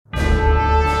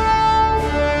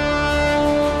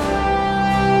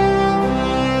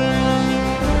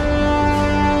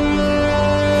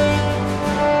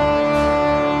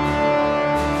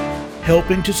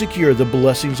helping to secure the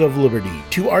blessings of liberty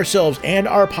to ourselves and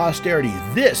our posterity.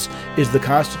 This is the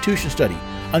Constitution Study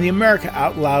on the America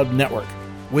Out Loud Network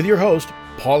with your host,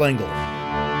 Paul Engel.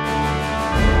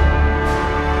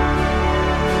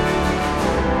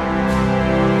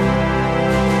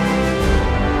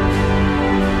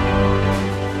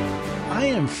 I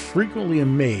am frequently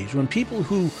amazed when people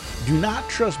who do not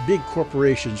trust big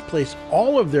corporations place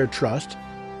all of their trust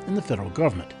in the federal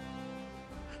government.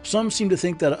 Some seem to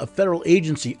think that a federal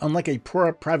agency, unlike a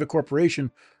private corporation,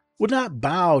 would not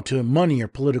bow to money or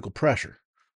political pressure.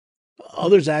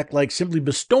 Others act like simply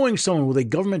bestowing someone with a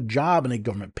government job and a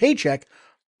government paycheck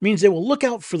means they will look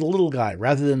out for the little guy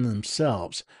rather than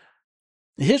themselves.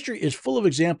 History is full of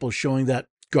examples showing that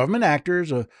government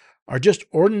actors are just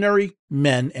ordinary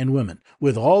men and women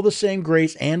with all the same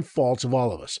grace and faults of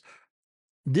all of us.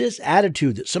 This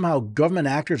attitude that somehow government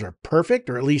actors are perfect,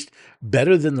 or at least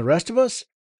better than the rest of us,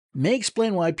 may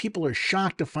explain why people are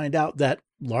shocked to find out that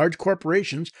large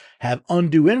corporations have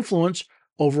undue influence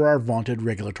over our vaunted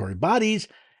regulatory bodies,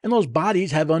 and those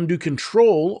bodies have undue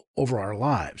control over our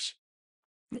lives.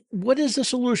 What is the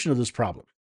solution to this problem?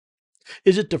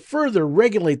 Is it to further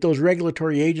regulate those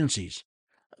regulatory agencies?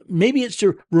 Maybe it's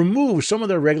to remove some of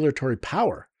their regulatory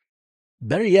power.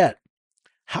 Better yet,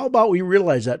 how about we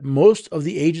realize that most of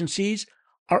the agencies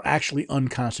are actually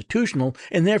unconstitutional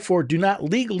and therefore do not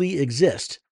legally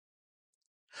exist?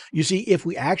 You see, if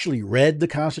we actually read the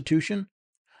Constitution,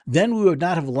 then we would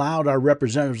not have allowed our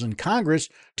representatives in Congress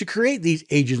to create these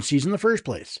agencies in the first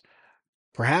place.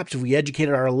 Perhaps if we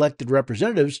educated our elected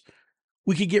representatives,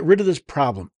 we could get rid of this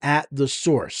problem at the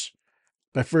source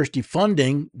by first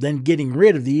defunding, then getting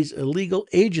rid of these illegal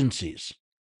agencies.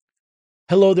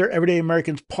 Hello there, everyday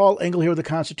Americans. Paul Engel here with the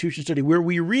Constitution Study, where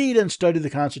we read and study the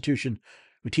Constitution.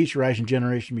 We teach the rising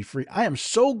generation to be free. I am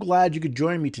so glad you could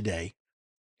join me today.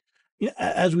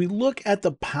 As we look at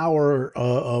the power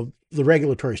of the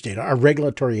regulatory state, our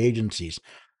regulatory agencies,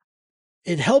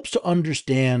 it helps to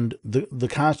understand the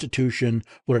Constitution,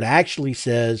 what it actually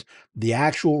says, the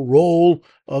actual role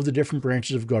of the different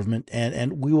branches of government,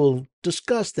 and we will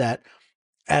discuss that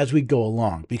as we go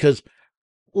along. Because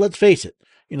let's face it,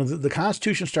 the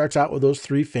Constitution starts out with those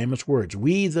three famous words,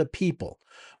 we the people.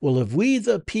 Well, if we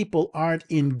the people aren't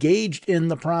engaged in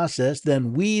the process,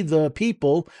 then we the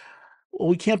people,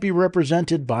 we can't be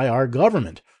represented by our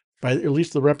government, by at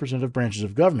least the representative branches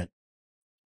of government.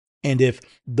 And if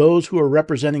those who are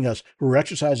representing us, who are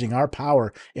exercising our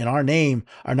power in our name,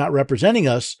 are not representing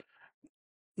us,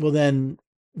 well then,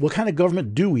 what kind of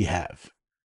government do we have?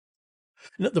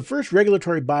 The first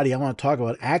regulatory body I want to talk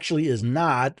about actually is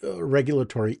not a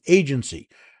regulatory agency,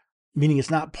 meaning it's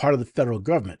not part of the federal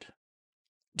government.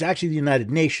 It's actually the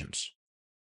United Nations.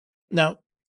 Now,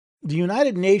 the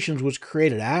United Nations was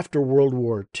created after World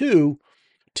War II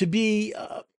to be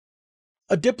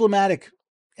a diplomatic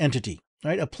entity,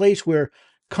 right? A place where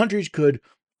countries could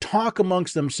talk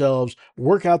amongst themselves,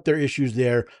 work out their issues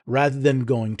there rather than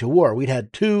going to war. We'd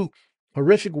had two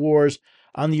horrific wars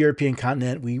on the European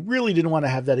continent. We really didn't want to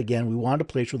have that again. We wanted a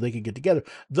place where they could get together.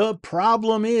 The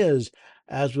problem is,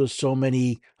 as with so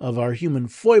many of our human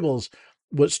foibles,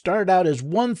 what started out as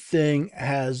one thing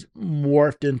has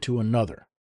morphed into another.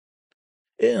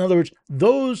 In other words,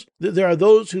 there are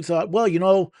those who thought, well,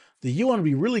 the UN would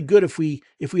be really good if we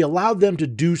allowed them to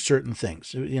do certain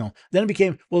things. Then it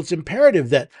became, well, it's imperative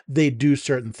that they do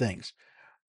certain things.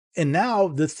 And now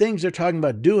the things they're talking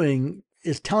about doing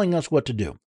is telling us what to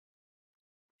do.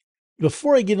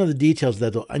 Before I get into the details of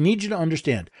that, though, I need you to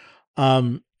understand.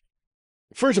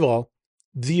 First of all,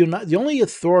 the only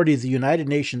authority the United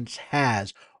Nations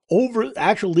has over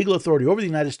actual legal authority over the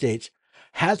United States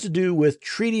has to do with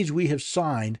treaties we have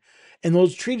signed, and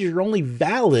those treaties are only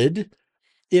valid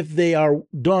if they are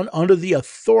done under the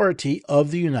authority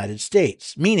of the United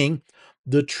States, meaning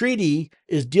the treaty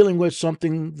is dealing with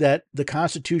something that the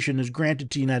Constitution is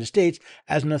granted to the United States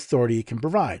as an authority it can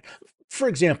provide. For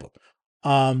example,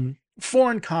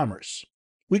 foreign commerce.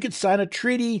 We could sign a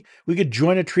treaty, we could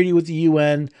join a treaty with the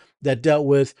UN that dealt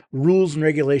with rules and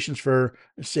regulations for,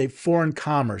 say, foreign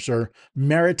commerce or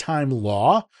maritime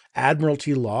law,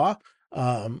 admiralty law.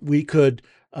 We can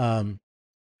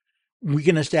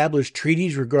establish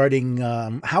treaties regarding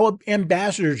how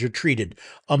ambassadors are treated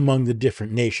among the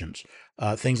different nations,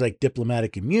 things like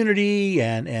diplomatic immunity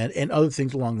and other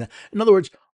things along that. In other words,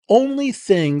 only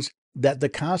things that the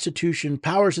Constitution,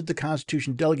 powers that the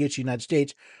Constitution delegates to the United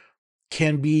States,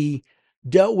 can be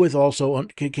dealt with also,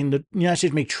 can the United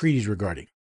States make treaties regarding.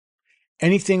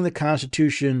 Anything the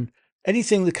Constitution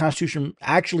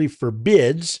actually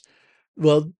forbids,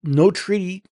 well, no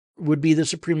treaty would be the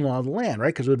supreme law of the land,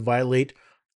 right? Because it would violate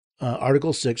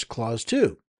Article 6, Clause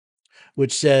 2,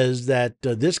 which says that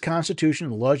this Constitution,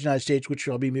 the laws of the United States, which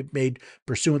shall be made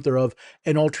pursuant thereof,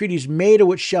 and all treaties made or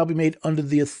which shall be made under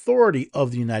the authority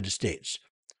of the United States,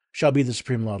 shall be the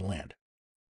supreme law of the land.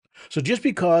 So just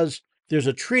because there's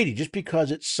a treaty, just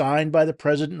because it's signed by the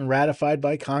president and ratified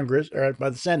by Congress or by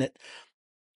the Senate,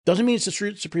 doesn't mean it's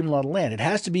the supreme law of the land. It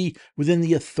has to be within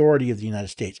the authority of the United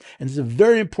States. And it's a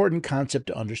very important concept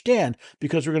to understand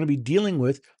because we're going to be dealing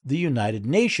with the United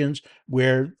Nations,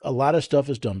 where a lot of stuff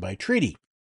is done by treaty.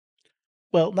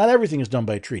 Well, not everything is done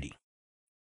by treaty.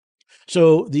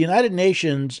 So the United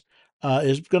Nations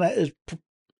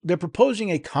they're proposing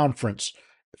a conference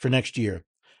for next year.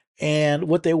 And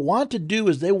what they want to do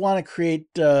is they want to create,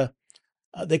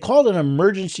 they call it an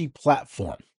emergency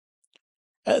platform.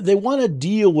 They want to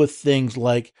deal with things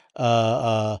like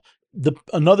another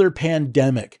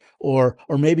pandemic, or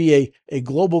maybe a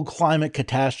global climate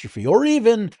catastrophe, or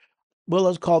even, well,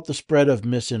 let's call it the spread of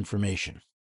misinformation.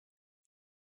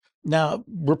 Now,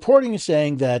 reporting is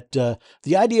saying that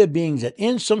the idea being that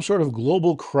in some sort of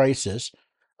global crisis,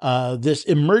 this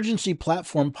emergency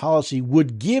platform policy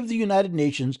would give the United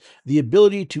Nations the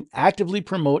ability to actively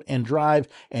promote and drive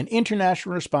an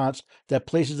international response that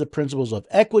places the principles of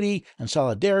equity and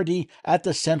solidarity at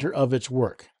the center of its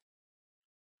work.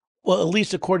 Well, at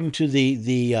least according to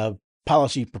the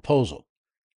policy proposal.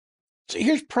 So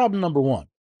here's problem number one.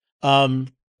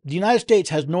 The United States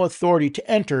has no authority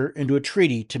to enter into a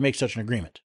treaty to make such an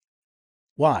agreement.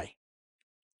 Why?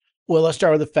 Well, let's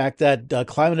start with the fact that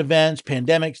climate events,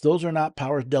 pandemics, those are not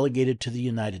powers delegated to the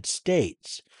United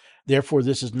States. Therefore,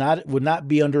 this would not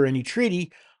be under any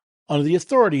treaty under the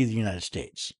authority of the United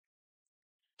States.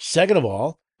 Second of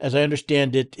all, as I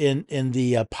understand it in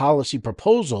the policy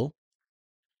proposal,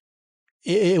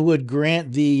 it would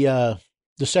grant the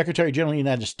Secretary General of the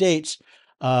United States,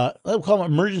 we'll call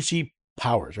them emergency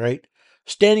powers, right?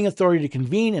 Standing authority to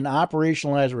convene and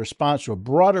operationalize a response to a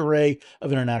broad array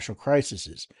of international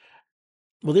crises.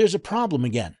 Well, there's a problem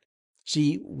again.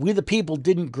 See, we the people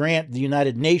didn't grant the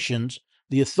United Nations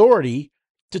the authority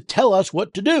to tell us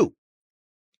what to do.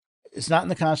 It's not in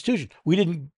the Constitution. We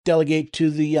didn't delegate to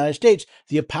the United States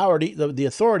the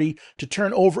authority to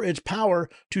turn over its power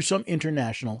to some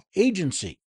international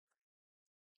agency.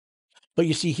 But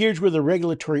you see, here's where the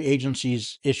regulatory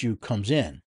agencies issue comes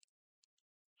in.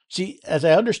 See, as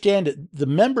I understand it, the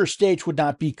member states would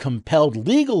not be compelled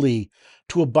legally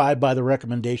to abide by the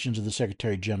recommendations of the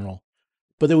Secretary General,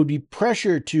 but there would be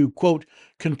pressure to, quote,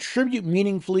 contribute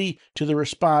meaningfully to the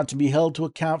response and be held to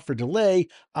account for delay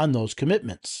on those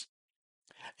commitments.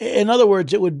 In other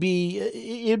words, it'd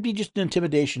be just an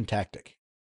intimidation tactic.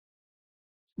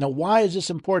 Now, why is this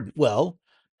important? Well,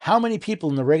 how many people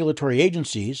in the regulatory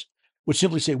agencies would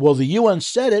simply say, well, the UN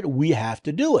said it, we have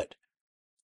to do it?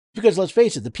 Because let's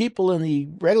face it, the people in the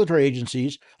regulatory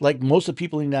agencies, like most of the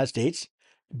people in the United States,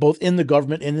 both in the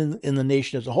government and in the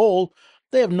nation as a whole,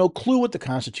 they have no clue what the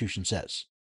Constitution says.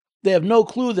 They have no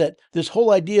clue that this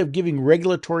whole idea of giving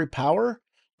regulatory power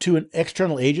to an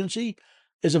external agency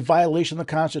is a violation of the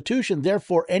Constitution.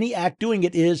 Therefore, any act doing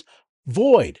it is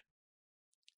void.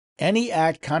 Any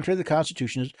act contrary to the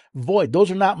Constitution is void.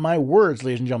 Those are not my words,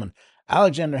 ladies and gentlemen.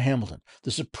 Alexander Hamilton,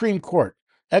 the Supreme Court,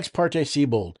 Ex parte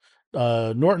Siebold,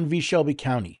 Norton v. Shelby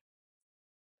County,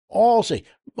 all say,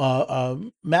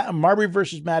 Marbury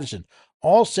versus Madison,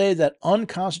 all say that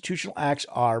unconstitutional acts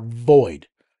are void.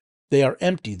 They are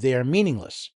empty. They are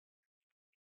meaningless.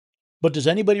 But does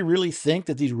anybody really think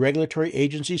that these regulatory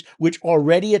agencies, which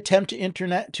already attempt to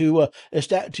implement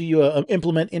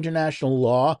international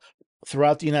law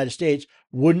throughout the United States,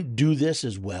 wouldn't do this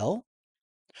as well?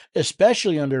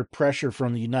 Especially under pressure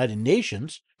from the United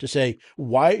Nations to say,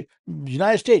 why,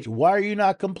 United States, why are you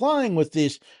not complying with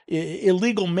this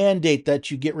illegal mandate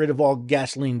that you get rid of all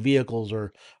gasoline vehicles,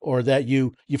 or that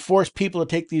you force people to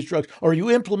take these drugs, or you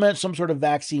implement some sort of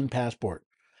vaccine passport?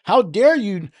 How dare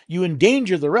you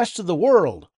endanger the rest of the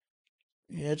world?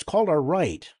 It's called our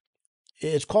right.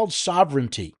 It's called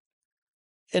sovereignty.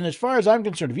 And as far as I'm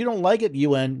concerned, if you don't like it,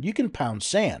 UN, you can pound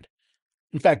sand.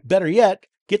 In fact, better yet,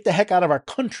 get the heck out of our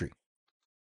country.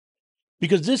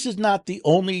 Because this is not the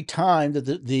only time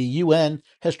that the UN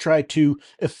has tried to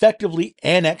effectively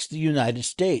annex the United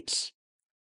States.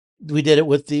 We did it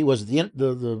with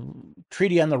the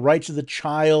Treaty on the Rights of the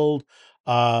Child.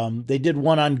 They did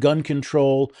one on gun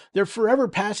control. They're forever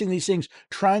passing these things,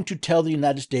 trying to tell the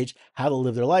United States how to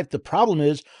live their life. The problem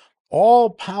is, all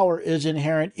power is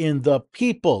inherent in the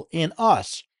people, in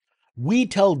us. We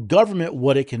tell government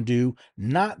what it can do,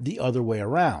 not the other way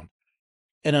around.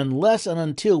 And unless and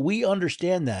until we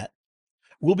understand that,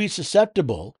 we'll be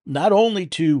susceptible not only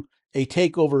to a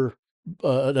takeover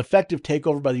an effective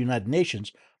takeover by the United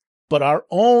Nations, but our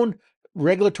own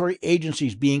regulatory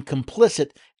agencies being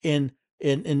complicit in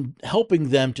helping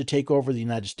them to take over the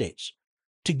United States,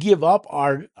 to give up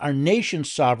our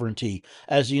nation's sovereignty,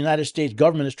 as the United States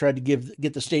government has tried to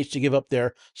get the states to give up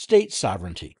their state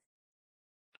sovereignty.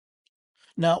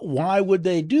 Now, why would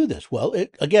they do this? Well,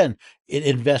 it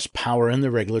invests power in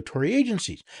the regulatory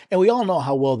agencies. And we all know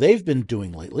how well they've been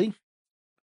doing lately.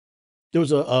 There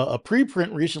was a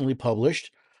preprint recently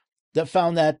published that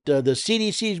found that the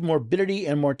CDC's Morbidity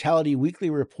and Mortality Weekly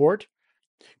Report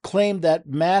claimed that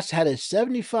masks had a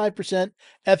 75%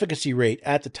 efficacy rate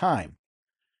at the time,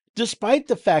 despite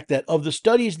the fact that of the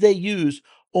studies they used,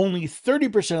 only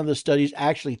 30% of the studies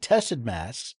actually tested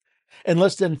masks, and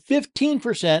less than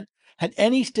 15% had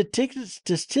any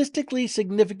statistically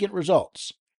significant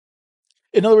results.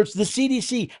 In other words, the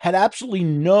CDC had absolutely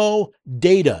no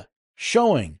data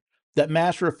showing that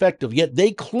masks were effective, yet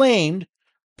they claimed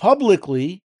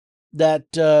publicly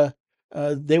that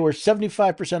they were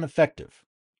 75% effective.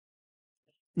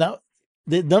 Now,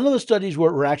 none of the studies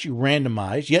were actually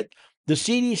randomized, yet the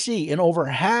CDC, in over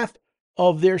half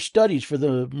of their studies for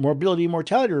the Morbidity and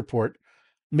Mortality Report,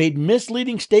 made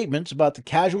misleading statements about the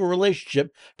causal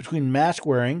relationship between mask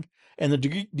wearing and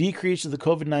the decrease of the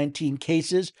COVID-19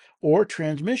 cases or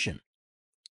transmission.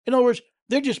 In other words,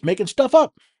 they're just making stuff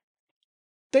up.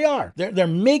 They are. They're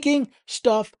making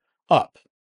stuff up.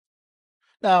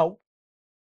 Now,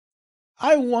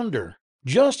 I wonder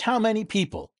just how many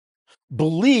people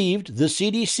believed the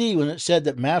CDC when it said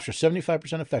that masks are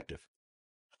 75% effective.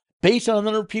 Based on the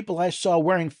number of people I saw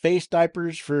wearing face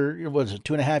diapers for,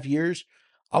 2.5 years,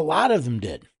 a lot of them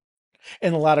did.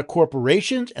 And a lot of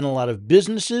corporations and a lot of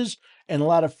businesses and a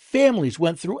lot of families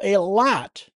went through a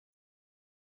lot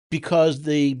because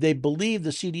they believed the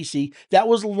CDC that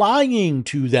was lying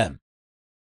to them.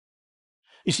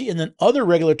 You see, and then other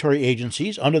regulatory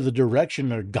agencies, under the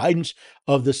direction or guidance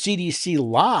of the CDC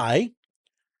lie,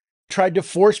 tried to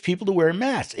force people to wear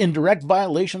masks in direct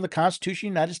violation of the Constitution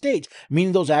of the United States,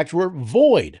 meaning those acts were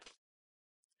void.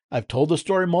 I've told the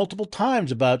story multiple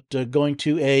times about going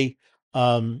to I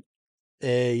was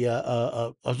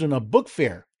in a book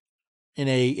fair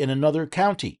in another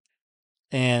county,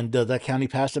 and that county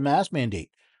passed a mask mandate.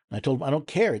 And I told them, I don't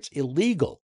care, it's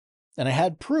illegal, and I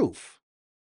had proof.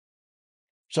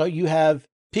 So you have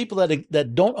people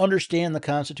that don't understand the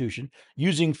Constitution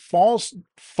using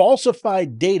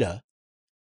falsified data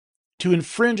to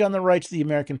infringe on the rights of the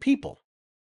American people.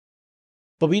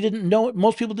 But we didn't know,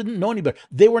 most people didn't know any better.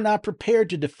 They were not prepared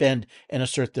to defend and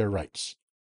assert their rights.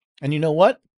 And you know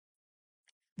what?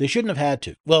 They shouldn't have had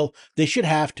to. Well, they should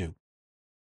have to.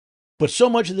 But so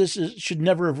much of this should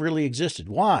never have really existed.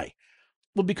 Why?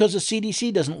 Well, because the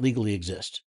CDC doesn't legally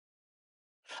exist.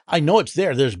 I know it's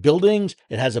there. There's buildings.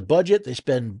 It has a budget. They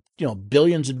spend,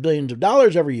 billions and billions of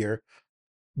dollars every year,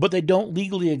 but they don't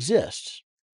legally exist.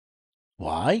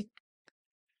 Why?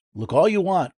 Look all you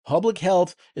want. Public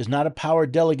health is not a power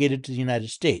delegated to the United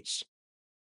States.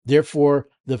 Therefore,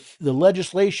 the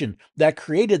legislation that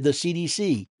created the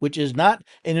CDC, which is not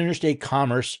an interstate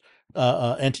commerce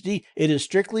entity, it is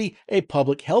strictly a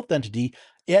public health entity.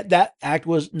 Yet that act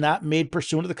was not made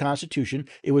pursuant to the Constitution.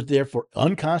 It was therefore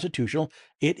unconstitutional.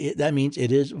 That means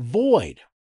it is void.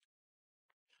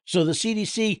 So the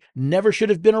CDC never should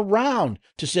have been around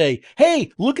to say,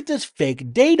 hey, look at this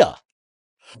fake data.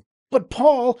 But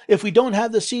Paul, if we don't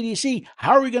have the CDC,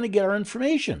 how are we going to get our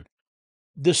information?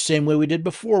 The same way we did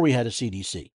before we had a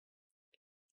CDC.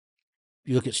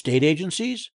 You look at state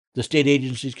agencies, the state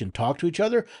agencies can talk to each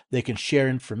other, they can share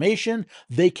information,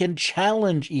 they can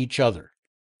challenge each other.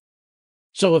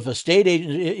 So if a state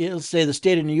agency, let's say the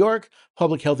state of New York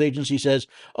public health agency says,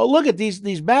 oh, look at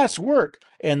these masks work.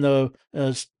 And the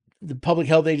public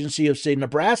health agency of, say,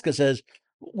 Nebraska says,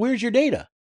 where's your data?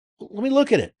 Let me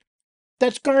look at it.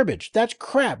 That's garbage. That's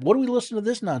crap. What do we listen to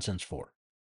this nonsense for?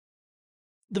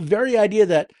 The very idea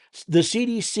that the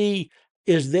CDC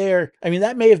is there, I mean,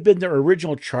 that may have been their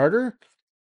original charter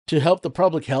to help the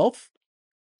public health,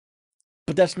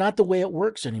 but that's not the way it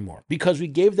works anymore because we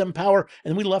gave them power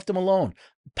and we left them alone.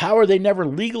 Power they never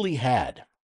legally had.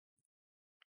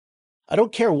 I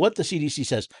don't care what the CDC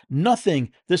says.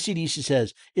 Nothing the CDC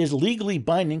says is legally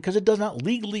binding because it does not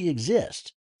legally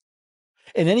exist.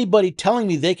 And anybody telling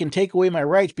me they can take away my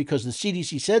rights because the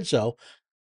CDC said so,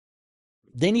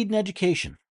 they need an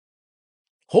education.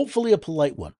 Hopefully a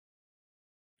polite one.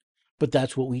 But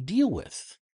that's what we deal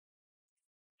with.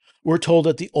 We're told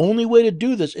that the only way to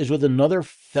do this is with another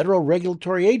federal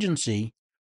regulatory agency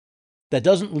that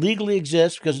doesn't legally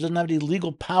exist because it doesn't have any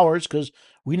legal powers because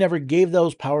we never gave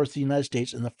those powers to the United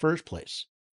States in the first place.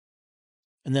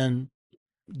 And then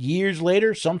years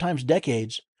later, sometimes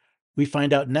decades, we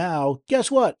find out now, guess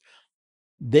what?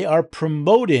 They are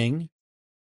promoting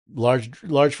large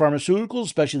pharmaceuticals,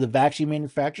 especially the vaccine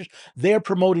manufacturers. They are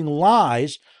promoting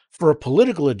lies for a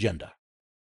political agenda.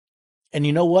 And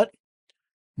you know what?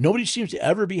 Nobody seems to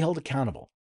ever be held accountable.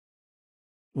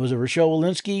 Was it Rochelle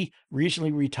Walensky,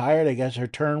 recently retired? I guess her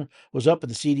term was up at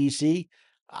the CDC.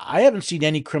 I haven't seen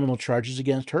any criminal charges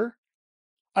against her.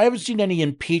 I haven't seen any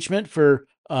impeachment for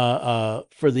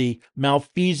the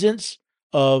malfeasance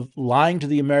of lying to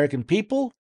the American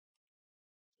people.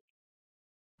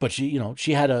 But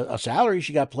she had a salary.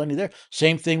 She got plenty there.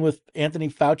 Same thing with Anthony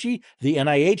Fauci, the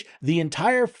NIH, the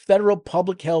entire federal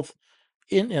public health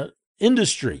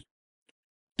industry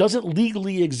doesn't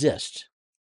legally exist.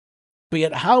 But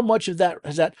yet, how much of that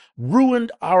has that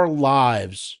ruined our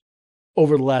lives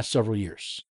over the last several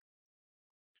years?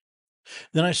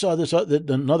 Then I saw this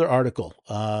another article.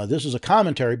 This is a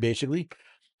commentary, basically,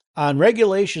 on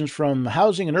regulations from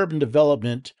Housing and Urban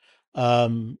Development.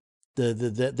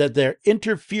 That they're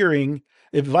interfering.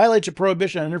 It violates a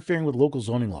prohibition on interfering with local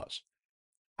zoning laws.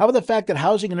 How about the fact that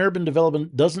housing and urban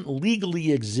development doesn't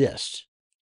legally exist?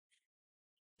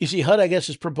 You see, HUD, I guess,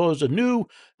 has proposed a new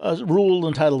rule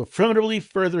entitled Affirmatively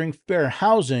Furthering Fair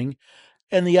Housing.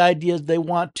 And the idea is they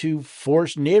want to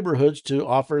force neighborhoods to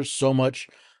offer so much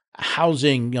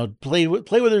housing, play with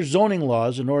their zoning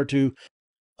laws in order to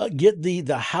get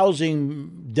the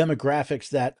housing demographics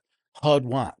that HUD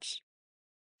wants.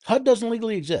 HUD doesn't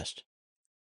legally exist.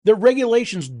 The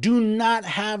regulations do not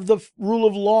have the rule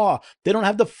of law. They don't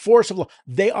have the force of law.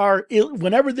 They are,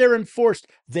 whenever they're enforced,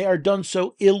 they are done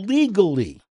so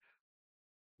illegally,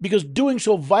 because doing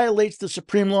so violates the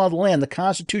supreme law of the land, the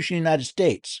Constitution of the United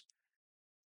States.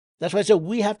 That's why I said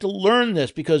we have to learn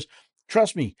this, because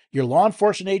trust me, your law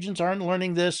enforcement agents aren't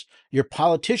learning this. Your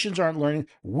politicians aren't learning.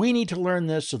 We need to learn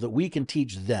this so that we can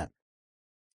teach them.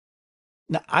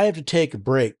 Now, I have to take a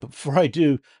break, but before I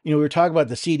do, we were talking about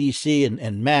the CDC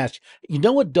and masks. You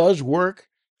know what does work?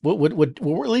 What at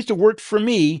least it worked for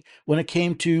me when it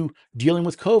came to dealing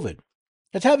with COVID.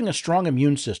 That's having a strong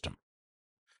immune system.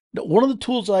 Now, one of the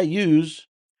tools I use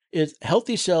is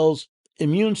Healthy Cell's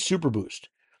Immune Super Boost.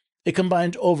 It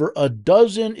combines over a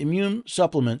dozen immune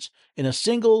supplements in a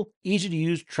single,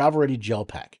 easy-to-use, travel-ready gel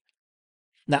pack.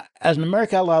 Now, as an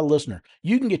America Out Loud listener,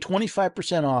 you can get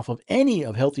 25% off of any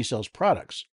of Healthy Cell's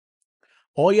products.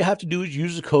 All you have to do is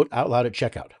use the code OUTLOUD at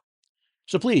checkout.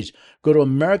 So please, go to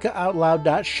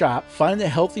americaoutloud.shop, find the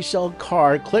Healthy Cell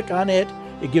card, click on it.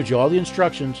 It gives you all the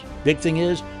instructions. Big thing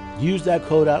is, use that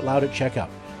code OUTLOUD at checkout.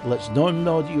 It lets no one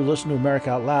know that you listen to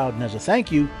America Out Loud, and as a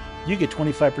thank you, you get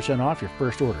 25% off your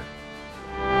first order.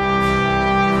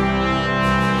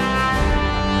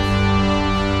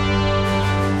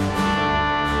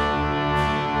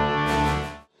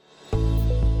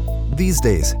 These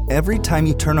days, every time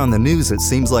you turn on the news, it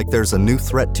seems like there's a new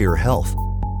threat to your health.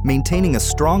 Maintaining a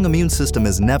strong immune system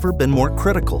has never been more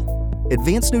critical.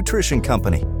 Advanced nutrition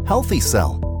company, Healthy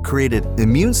Cell, created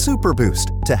Immune Super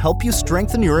Boost to help you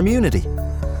strengthen your immunity.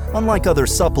 Unlike other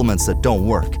supplements that don't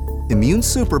work, Immune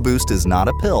Super Boost is not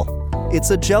a pill. It's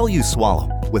a gel you swallow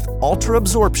with ultra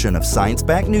absorption of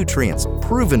science-backed nutrients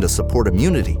proven to support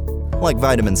immunity, like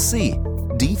vitamin C,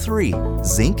 D3,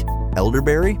 zinc,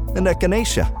 elderberry, and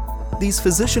echinacea. These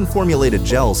physician-formulated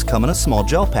gels come in a small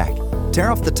gel pack. Tear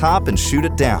off the top and shoot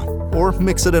it down, or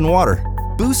mix it in water.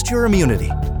 Boost your immunity.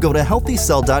 Go to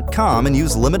healthycell.com and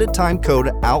use limited time code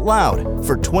OUTLOUD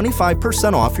for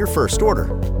 25% off your first order.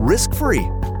 Risk-free.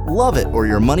 Love it or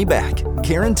your money back.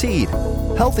 Guaranteed.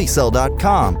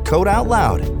 Healthycell.com, code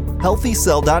OUTLOUD.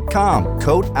 Healthycell.com,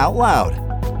 code OUTLOUD.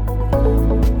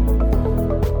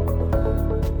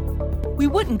 We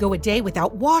wouldn't go a day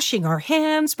without washing our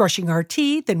hands, brushing our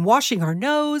teeth, and washing our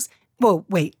nose. Whoa,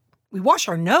 wait, we wash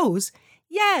our nose?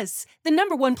 Yes, the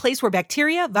number one place where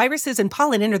bacteria, viruses, and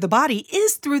pollen enter the body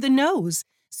is through the nose.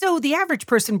 So the average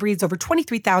person breathes over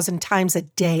 23,000 times a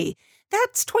day.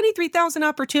 That's 23,000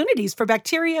 opportunities for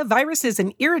bacteria, viruses,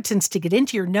 and irritants to get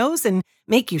into your nose and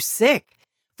make you sick.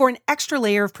 For an extra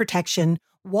layer of protection,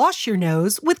 wash your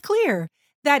nose with Xlear.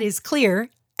 That is Xlear,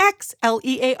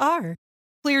 Xlear.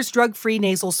 Xlear's drug-free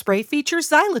nasal spray features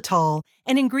xylitol,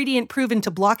 an ingredient proven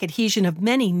to block adhesion of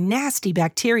many nasty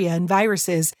bacteria and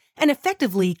viruses and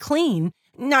effectively clean,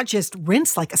 not just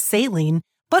rinse like a saline,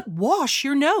 but wash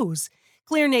your nose.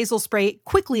 Xlear nasal spray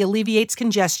quickly alleviates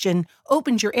congestion,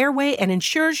 opens your airway, and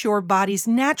ensures your body's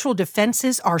natural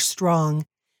defenses are strong.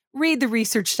 Read the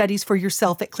research studies for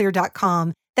yourself at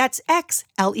Xlear.com. That's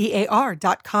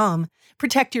Xlear.com.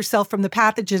 Protect yourself from the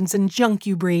pathogens and junk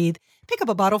you breathe. Pick up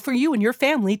a bottle for you and your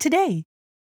family today.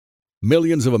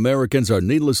 Millions of Americans are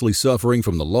needlessly suffering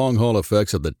from the long-haul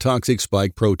effects of the toxic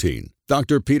spike protein.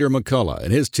 Dr. Peter McCullough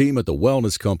and his team at the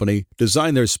Wellness Company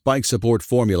designed their spike support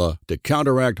formula to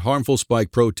counteract harmful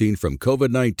spike protein from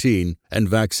COVID-19 and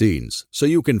vaccines so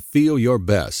you can feel your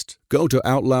best. Go to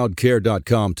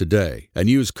OutLoudCare.com today and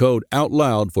use code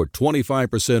OUTLOUD for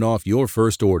 25% off your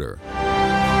first order.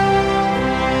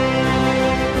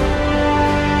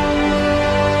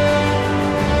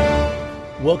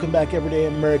 Welcome back, everyday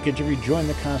Americans. If you join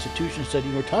the Constitution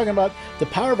study, we're talking about the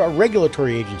power of our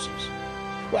regulatory agencies.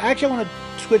 Well, actually, I want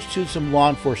to switch to some law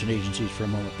enforcement agencies for a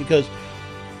moment, because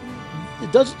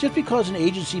it doesn't, just because an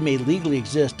agency may legally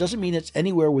exist doesn't mean it's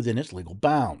anywhere within its legal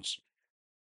bounds.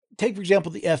 Take, for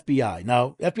example, the FBI.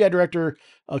 Now, FBI Director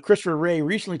Christopher Wray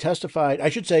recently testified, I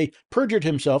should say, perjured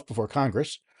himself before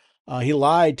Congress. He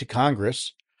lied to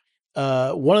Congress.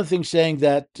 One of the things saying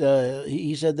that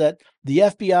he said that the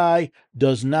FBI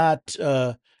does not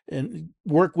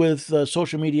work with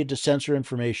social media to censor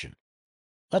information.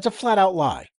 That's a flat out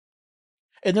lie.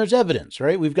 And there's evidence,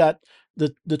 right? We've got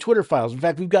the Twitter files. In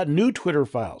fact, we've got new Twitter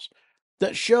files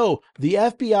that show the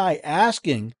FBI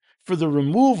asking for the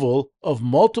removal of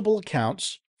multiple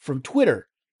accounts from Twitter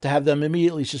to have them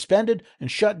immediately suspended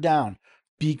and shut down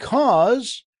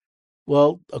because,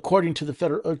 well, according to the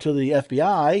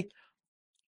FBI,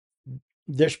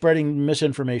 they're spreading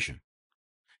misinformation,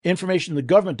 information the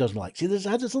government doesn't like. See, this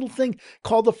has this little thing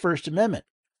called the First Amendment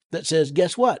that says,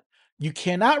 guess what? You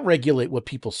cannot regulate what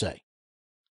people say.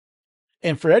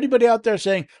 And for anybody out there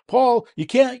saying, Paul, you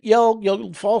can't yell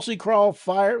falsely yell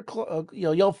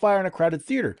fire in a crowded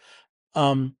theater.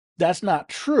 That's not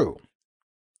true.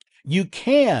 You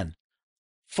can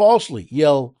falsely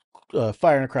yell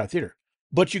fire in a crowded theater,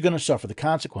 but you're going to suffer the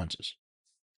consequences.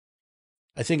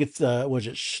 I think it's was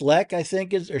it Schneck? I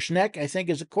think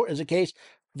is a case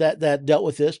that dealt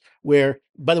with this, where,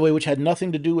 by the way, which had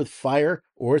nothing to do with fire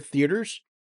or theaters,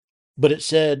 but it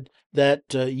said that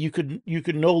you could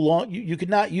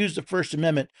not use the First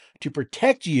Amendment to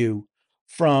protect you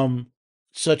from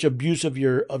such abuse of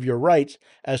your rights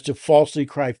as to falsely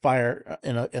cry fire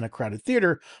in a crowded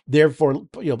theater, therefore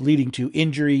leading to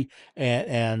injury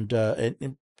and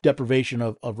deprivation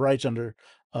of rights under.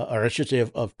 Or I should say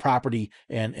of property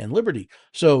and liberty.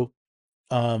 So,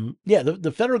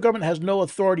 the federal government has no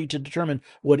authority to determine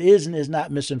what is and is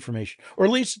not misinformation, or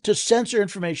at least to censor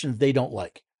information they don't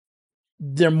like.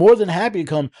 They're more than happy to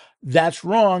come, that's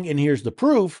wrong, and here's the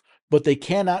proof, but they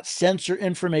cannot censor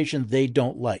information they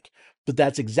don't like. But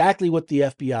that's exactly what the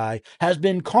FBI has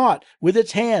been caught with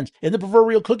its hands in the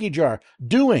proverbial cookie jar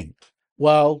doing,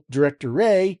 while Director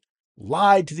Wray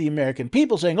lied to the American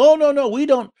people saying, oh, no, we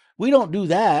don't do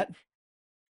that.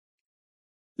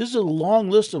 This is a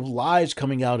long list of lies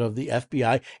coming out of the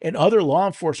FBI and other law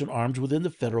enforcement arms within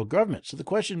the federal government. So the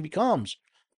question becomes,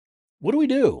 what do we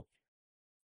do?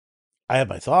 I have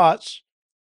my thoughts.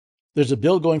 There's a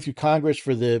bill going through Congress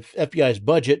for the FBI's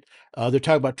budget. They're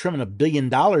talking about trimming $1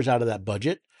 billion out of that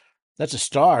budget. That's a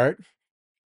start.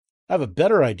 I have a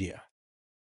better idea.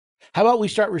 How about we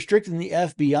start restricting the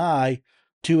FBI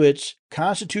to its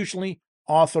constitutionally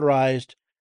authorized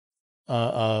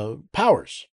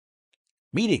powers?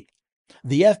 Meaning,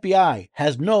 the FBI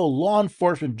has no law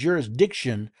enforcement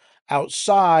jurisdiction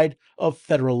outside of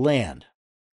federal land,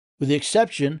 with the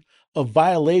exception of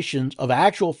violations of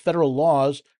actual federal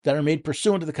laws that are made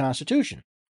pursuant to the Constitution.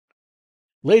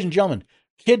 Ladies and gentlemen,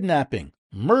 kidnapping,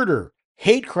 murder,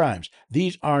 hate crimes,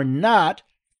 these are not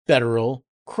federal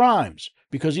crimes,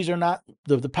 because these are not,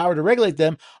 the power to regulate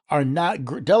them are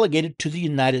not delegated to the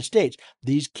United States.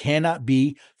 These cannot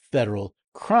be federal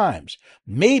crimes.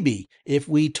 Maybe if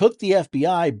we took the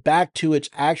FBI back to its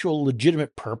actual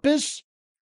legitimate purpose,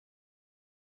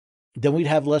 then we'd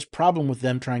have less problem with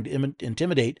them trying to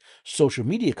intimidate social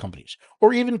media companies,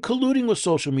 or even colluding with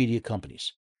social media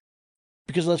companies.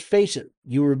 Because let's face it,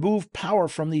 you remove power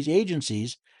from these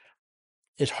agencies,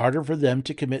 it's harder for them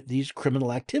to commit these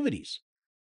criminal activities.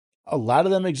 A lot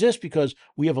of them exist because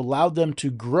we have allowed them to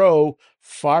grow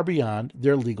far beyond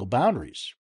their legal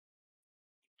boundaries.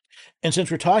 And since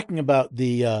we're talking about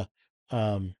the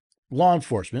law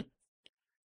enforcement,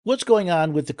 what's going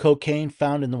on with the cocaine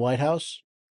found in the White House?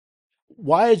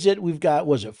 Why is it we've got,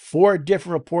 4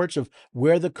 different reports of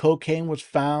where the cocaine was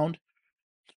found?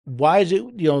 Why is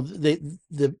it,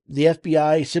 the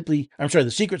FBI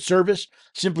the Secret Service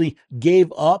simply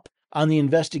gave up on the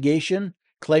investigation,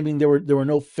 claiming there were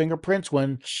no fingerprints,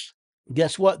 when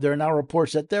guess what? There are now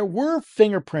reports that there were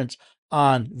fingerprints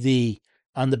on the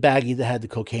baggie that had the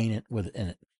cocaine in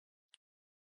it.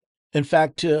 In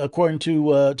fact, according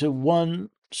to one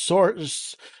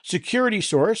source, security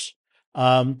source,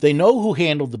 They know who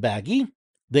handled the baggie.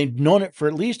 They've known it for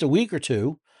at least a week or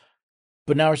two.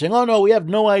 But now we're saying, oh, no, we have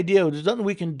no idea. There's nothing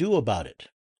we can do about it.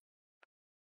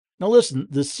 Now, listen,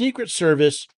 the Secret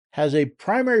Service has a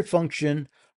primary function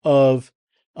of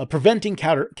preventing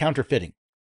counterfeiting.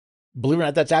 Believe it or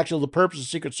not, that's actually the purpose of the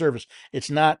Secret Service. It's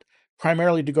not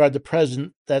primarily to guard the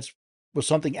president. That was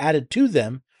something added to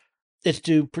them. It's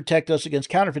to protect us against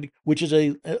counterfeiting, which is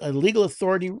a legal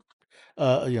authority.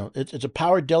 It's a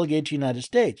power delegated to the United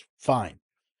States. Fine.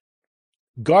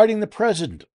 Guarding the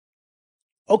president.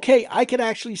 Okay, I could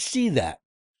actually see that.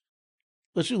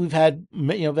 Listen, we've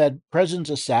had presidents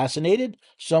assassinated.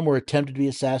 Some were attempted to be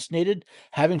assassinated.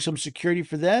 Having some security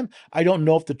for them. I don't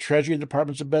know if the Treasury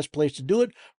Department's the best place to do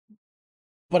it,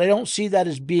 but I don't see that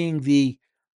as being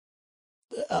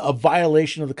a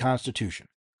violation of the Constitution.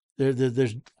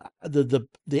 There's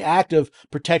the act of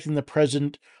protecting the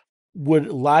president would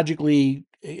logically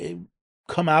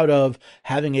come out of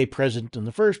having a president in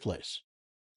the first place.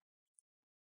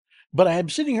 But I'm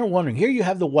sitting here wondering, here you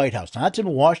have the White House. Now, that's in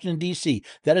Washington, D.C.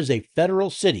 That is a federal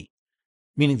city,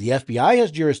 meaning the FBI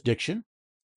has jurisdiction.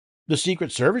 The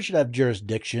Secret Service should have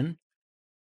jurisdiction.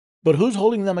 But who's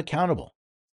holding them accountable?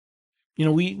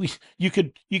 You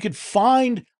could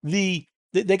find they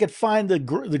could find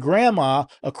the grandma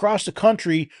across the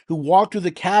country who walked through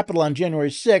the Capitol on January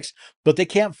 6th, but they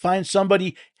can't find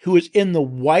somebody who is in the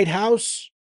White House,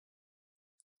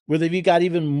 where they've got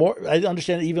even more, I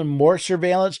understand, even more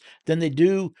surveillance than they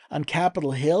do on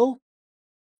Capitol Hill.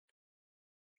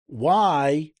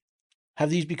 Why have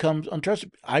these become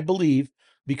untrusted? I believe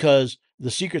because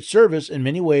the Secret Service, in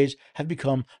many ways, have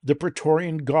become the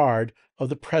Praetorian Guard of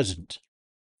the president.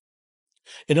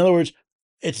 In other words,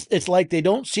 it's like they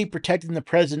don't see protecting the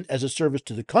president as a service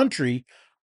to the country,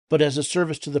 but as a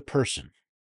service to the person.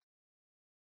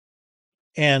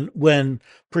 And when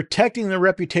protecting the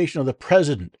reputation of the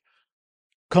president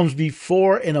comes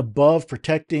before and above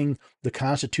protecting the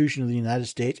Constitution of the United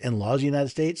States and laws of the United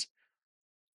States,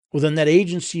 well, then that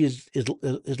agency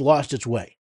is lost its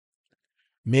way.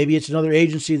 Maybe it's another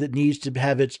agency that needs to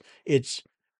have its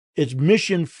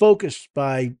mission focused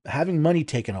by having money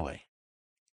taken away,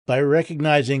 by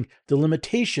recognizing the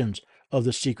limitations of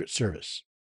the Secret Service.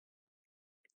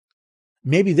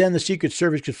 Maybe then the Secret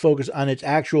Service could focus on its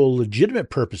actual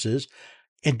legitimate purposes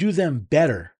and do them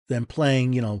better than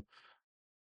playing,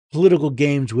 political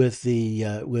games with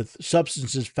with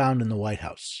substances found in the White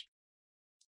House.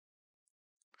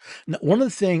 Now, one of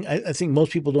the things I think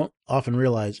most people don't often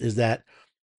realize is that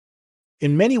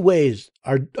in many ways,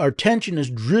 our attention is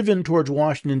driven towards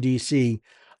Washington, D.C.,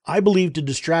 I believe, to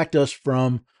distract us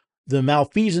from the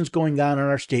malfeasance going on in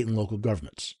our state and local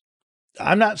governments.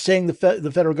 I'm not saying the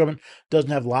federal government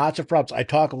doesn't have lots of problems. I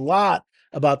talk a lot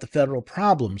about the federal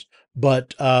problems,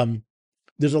 but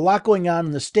there's a lot going on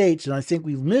in the states, and I think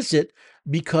we miss it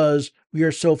because we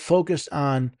are so focused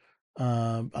on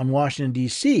Washington,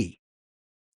 D.C.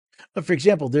 For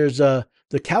example, there's the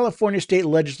California State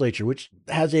Legislature, which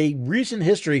has a recent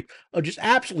history of just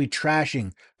absolutely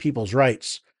trashing people's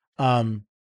rights.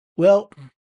 Well,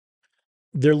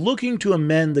 they're looking to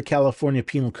amend the California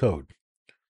Penal Code.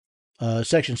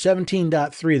 Section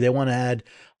 17.3, they want to add,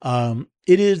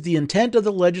 it is the intent of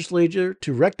the legislature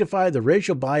to rectify the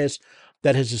racial bias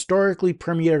that has historically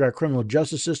permeated our criminal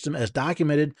justice system as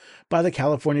documented by the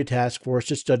California Task Force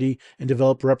to study and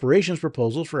develop reparations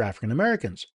proposals for African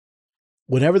Americans.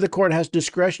 Whenever the court has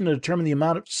discretion to determine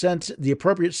the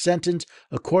appropriate sentence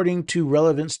according to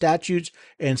relevant statutes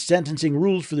and sentencing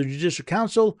rules for the Judicial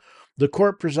Council, the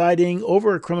court presiding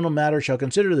over a criminal matter shall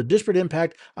consider the disparate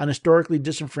impact on historically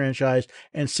disenfranchised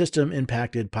and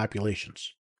system-impacted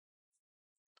populations.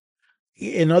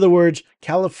 In other words,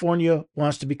 California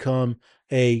wants to become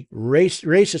a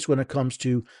racist when it comes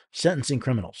to sentencing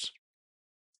criminals.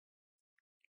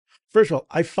 First of all,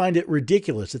 I find it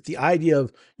ridiculous that the idea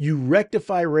of you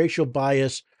rectify racial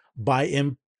bias by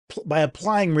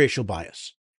applying racial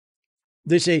bias.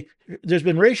 They say there's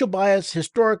been racial bias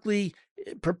historically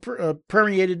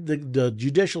permeated the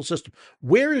judicial system.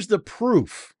 Where is the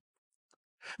proof?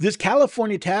 This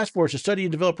California task force to study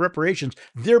and develop reparations,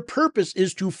 their purpose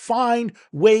is to find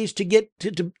ways to get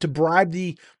to bribe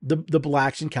the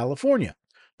blacks in California,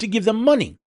 to give them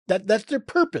money. That's their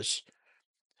purpose.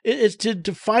 It's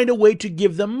to find a way to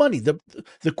give them money, the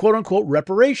quote unquote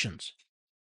reparations.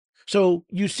 So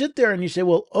you sit there and you say,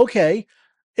 well, okay,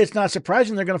 it's not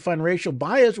surprising they're going to find racial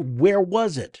bias. Where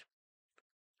was it?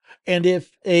 And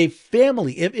if a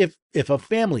family,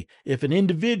 if an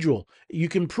individual, you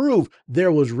can prove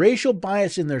there was racial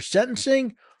bias in their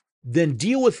sentencing, then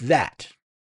deal with that.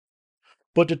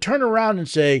 But to turn around and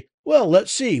say, Well,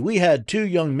 let's see. We had two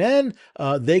young men.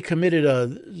 They committed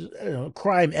a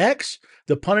crime X.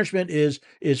 The punishment is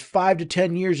 5 to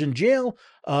 10 years in jail.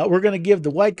 We're going to give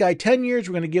the white guy 10 years.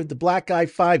 We're going to give the black guy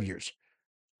 5 years.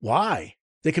 Why?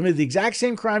 They committed the exact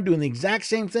same crime, doing the exact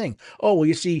same thing. Oh, well,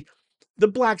 you see, the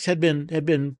blacks had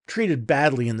been treated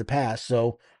badly in the past,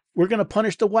 so we're going to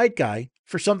punish the white guy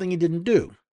for something he didn't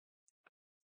do.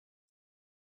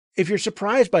 If you're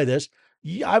surprised by this,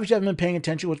 you obviously haven't been paying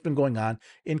attention to what's been going on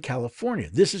in California.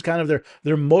 This is kind of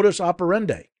their modus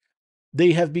operandi.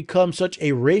 They have become such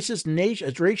a racist nation,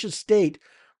 a racist state,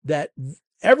 that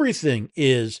everything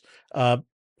is,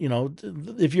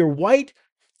 if you're white,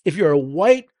 if you're a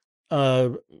white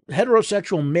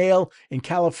heterosexual male in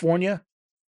California,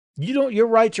 your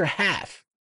rights are half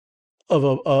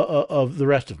of the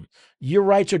rest of them. Your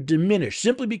rights are diminished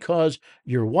simply because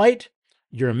you're white,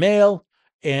 you're a male,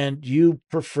 and you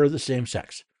prefer the same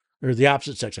sex, or the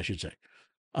opposite sex, I should say.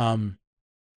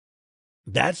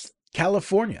 That's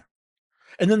California.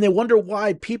 And then they wonder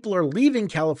why people are leaving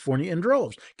California in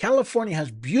droves. California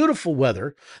has beautiful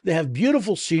weather. They have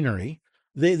beautiful scenery.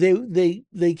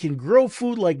 They can grow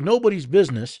food like nobody's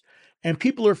business, and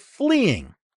people are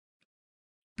fleeing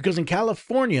because in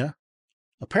California,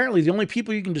 apparently the only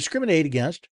people you can discriminate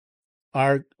against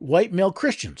are white male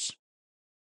Christians.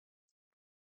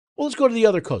 Well, let's go to the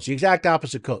other coast, the exact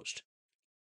opposite coast.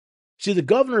 See, the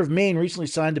governor of Maine recently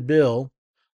signed a bill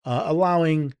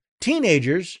allowing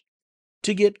teenagers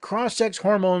to get cross-sex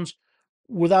hormones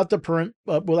without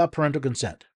parental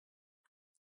consent.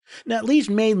 Now, at least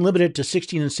Maine limited it to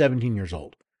 16 and 17 years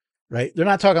old, right? They're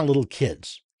not talking little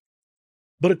kids.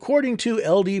 But according to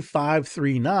LD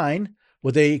 539,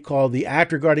 what they call the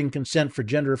Act Regarding Consent for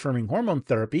Gender-Affirming Hormone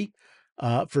Therapy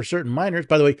for certain minors,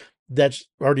 by the way, that's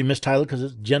already mistitled because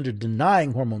it's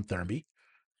gender-denying hormone therapy.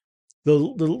 The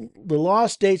law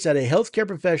states that a healthcare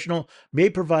professional may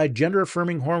provide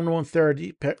gender-affirming hormone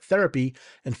therapy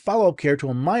and follow-up care to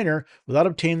a minor without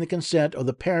obtaining the consent of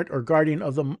the parent or guardian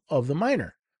of the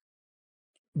minor.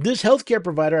 This healthcare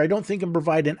provider, I don't think, can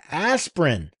provide an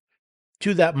aspirin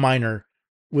to that minor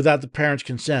without the parent's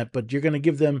consent, but you're going to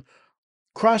give them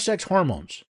cross-sex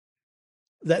hormones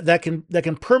that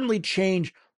can permanently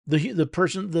change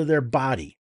their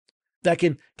body, that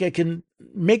can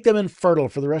make them infertile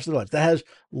for the rest of their life. That has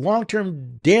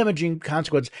long-term damaging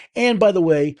consequences. And by the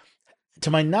way, to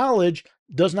my knowledge,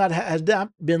 has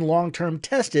not been long-term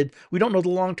tested. We don't know the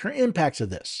long-term impacts of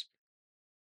this.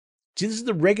 See, this is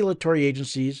the regulatory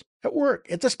agencies at work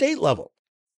at the state level.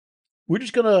 We're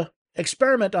just going to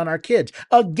experiment on our kids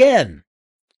again.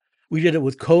 We did it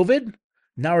with COVID.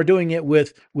 Now we're doing it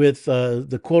with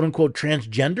the quote-unquote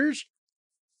transgenders,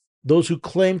 those who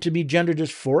claim to be gender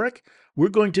dysphoric. We're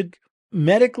going to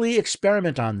medically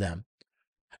experiment on them,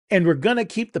 and we're going to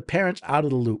keep the parents out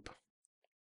of the loop.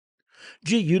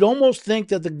 Gee, you'd almost think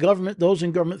that those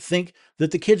in government think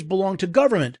that the kids belong to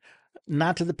government,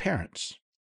 not to the parents.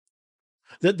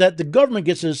 That the government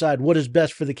gets to decide what is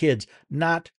best for the kids,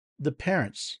 not the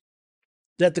parents.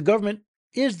 That the government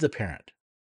is the parent.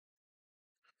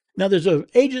 Now, there's an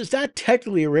agency, it's not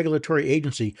technically a regulatory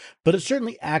agency, but it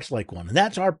certainly acts like one. And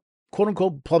that's our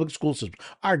quote-unquote public school system,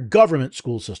 our government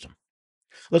school system.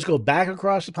 Let's go back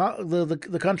across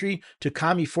the country to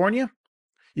California.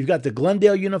 You've got the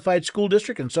Glendale Unified School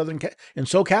District in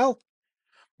SoCal.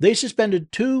 They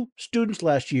suspended 2 students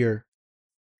last year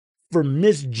for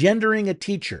misgendering a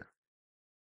teacher.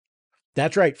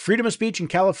 That's right. Freedom of speech in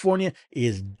California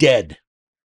is dead.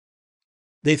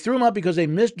 They threw them out because they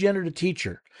misgendered a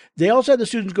teacher. They also had the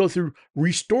students go through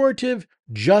restorative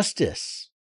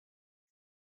justice.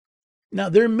 Now,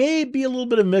 there may be a little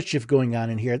bit of mischief going on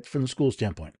in here from the school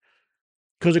standpoint.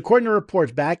 Because according to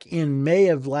reports back in May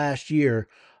of last year,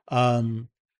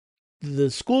 the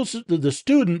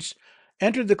students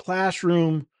entered the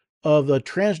classroom of a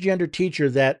transgender teacher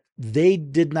that they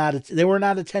were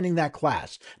not attending that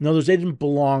class. In other words, they didn't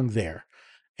belong there.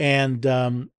 And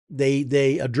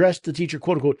they addressed the teacher,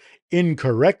 quote unquote,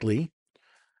 incorrectly.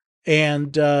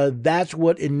 And that's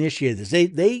what initiated this.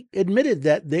 They admitted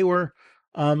that they were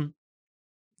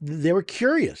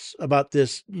curious about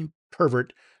this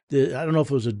pervert. I don't know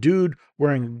if it was a dude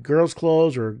wearing girls'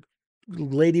 clothes or a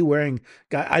lady wearing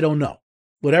guy. I don't know.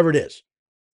 Whatever it is.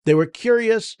 They were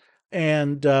curious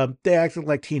and they acted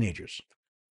like teenagers.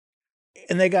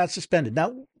 And they got suspended.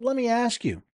 Now, let me ask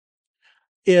you,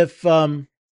 if I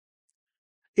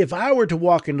were to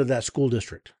walk into that school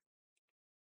district,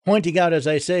 pointing out, as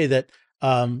I say, that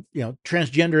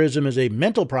transgenderism is a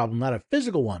mental problem, not a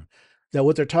physical one, that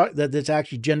what they're talking that it's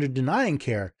actually gender denying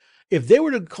care. If they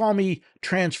were to call me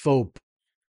transphobe,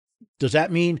 does that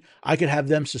mean I could have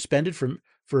them suspended from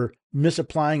for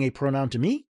misapplying a pronoun to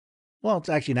me? Well, it's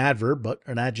actually an adverb, but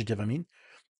an adjective, I mean.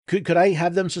 Could I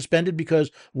have them suspended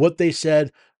because what they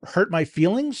said hurt my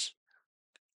feelings?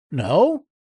 No.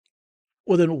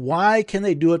 Well, then why can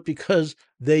they do it? Because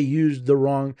they used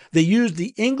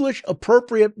the English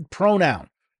appropriate pronoun,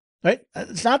 right?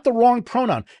 It's not the wrong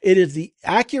pronoun. It is the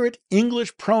accurate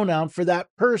English pronoun for that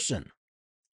person.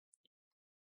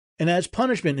 And as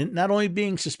punishment, and not only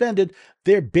being suspended,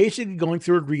 they're basically going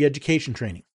through a re-education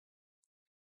training.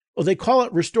 Well, they call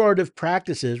it restorative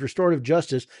practices, restorative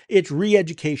justice. It's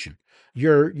re-education.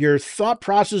 Your thought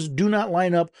process do not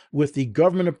line up with the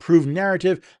government-approved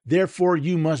narrative. Therefore,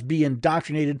 you must be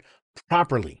indoctrinated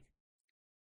properly.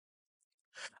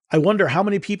 I wonder how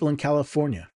many people in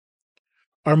California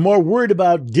are more worried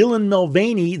about Dylan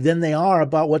Mulvaney than they are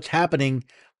about what's happening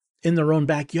in their own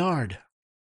backyard.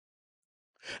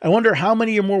 I wonder how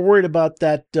many are more worried about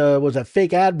that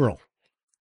fake admiral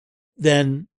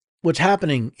than what's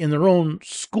happening in their own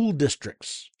school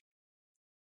districts.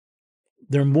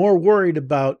 They're more worried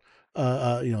about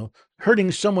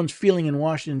hurting someone's feeling in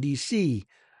Washington, D.C.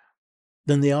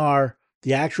 than they are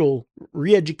the actual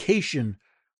re-education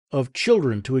of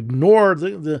children to ignore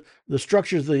the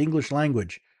structures of the English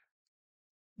language,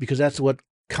 because that's what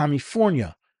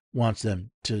California wants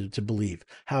them to believe,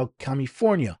 how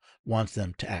California wants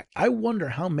them to act. I wonder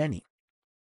how many.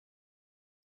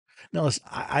 Now, listen,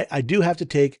 I do have to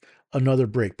take another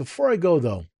break. Before I go,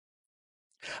 though,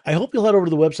 I hope you'll head over to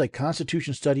the website,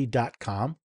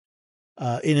 constitutionstudy.com.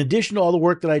 In addition to all the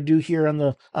work that I do here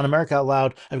on America Out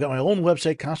Loud, I've got my own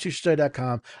website,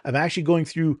 constitutionstudy.com. I'm actually going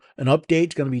through an update.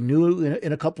 It's going to be new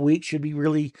in a couple weeks.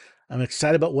 I'm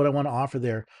excited about what I want to offer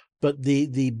there. But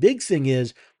the big thing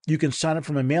is you can sign up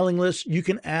for my mailing list. You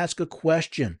can ask a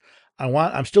question.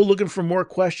 I'm still looking for more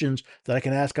questions that I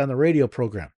can ask on the radio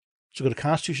program. So go to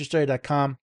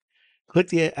constitutionstudy.com, click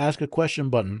the Ask a Question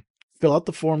button, fill out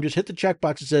the form, just hit the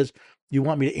checkbox that says you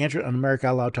want me to answer it on America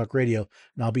Out Loud Talk Radio,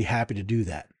 and I'll be happy to do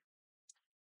that.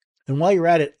 And while you're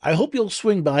at it, I hope you'll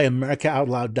swing by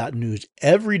AmericaOutloud.news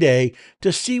every day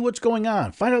to see what's going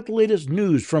on. Find out the latest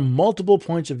news from multiple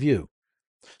points of view.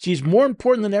 See, it's more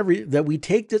important than ever that we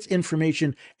take this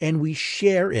information and we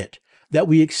share it, that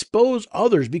we expose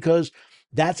others, because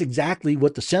that's exactly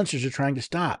what the censors are trying to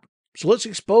stop. So let's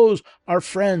expose our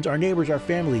friends, our neighbors, our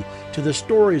family to the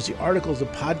stories, the articles, the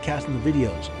podcasts, and the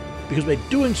videos. Because by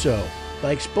doing so,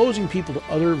 by exposing people to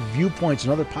other viewpoints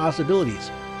and other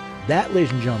possibilities, that,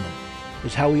 ladies and gentlemen,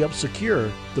 is how we help secure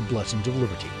the blessings of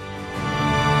liberty.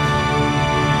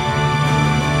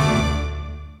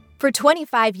 For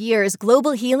 25 years,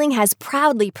 Global Healing has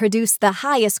proudly produced the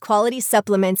highest quality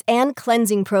supplements and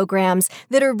cleansing programs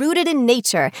that are rooted in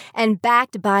nature and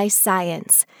backed by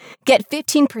science. Get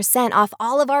 15% off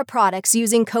all of our products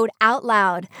using code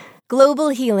OUTLOUD. Global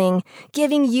Healing,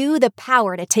 giving you the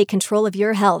power to take control of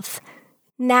your health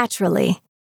naturally.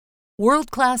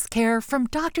 World-class care from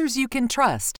doctors you can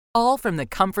trust, all from the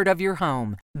comfort of your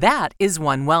home. That is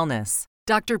One Wellness.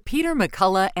 Dr. Peter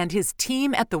McCullough and his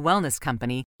team at The Wellness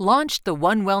Company launched the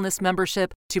One Wellness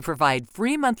membership to provide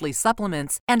free monthly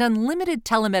supplements and unlimited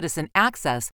telemedicine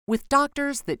access with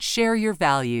doctors that share your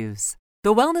values.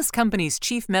 The Wellness Company's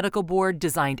Chief Medical Board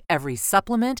designed every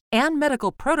supplement and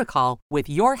medical protocol with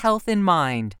your health in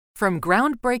mind. From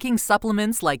groundbreaking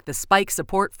supplements like the Spike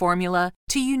Support Formula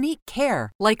to unique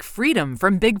care like Freedom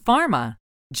from Big Pharma.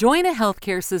 Join a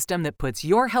healthcare system that puts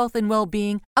your health and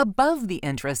well-being above the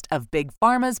interest of Big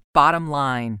Pharma's bottom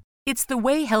line. It's the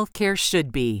way healthcare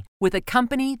should be, with a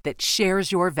company that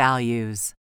shares your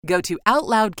values. Go to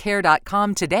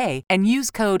OutLoudCare.com today and use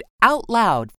code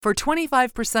OUTLOUD for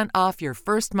 25% off your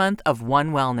first month of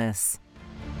One Wellness.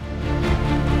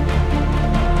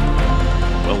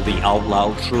 Well, the Out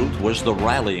Loud Truth was the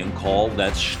rallying call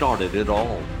that started it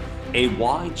all. A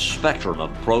wide spectrum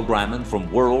of programming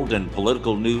from world and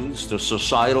political news to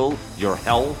societal, your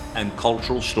health, and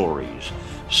cultural stories.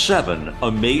 7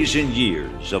 amazing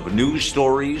years of news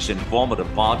stories, informative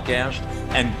podcasts,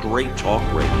 and great talk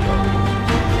radio.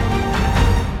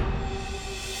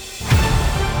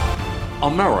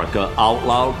 America Out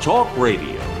Loud Talk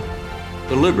Radio.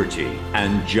 Liberty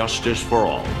and justice for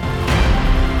all.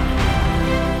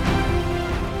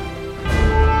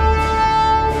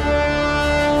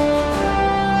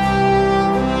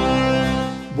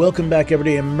 Welcome back,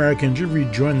 everyday Americans. You've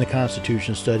rejoined the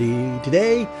Constitution Study.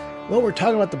 Today, well, we're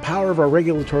talking about the power of our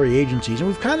regulatory agencies, and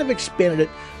we've kind of expanded it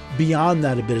beyond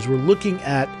that a bit as we're looking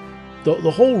at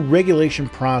the whole regulation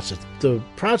process, the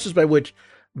process by which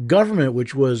government,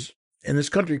 which was in this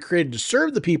country created to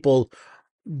serve the people,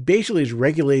 basically is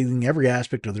regulating every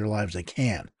aspect of their lives they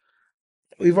can.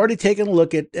 we've already taken a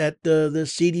look at the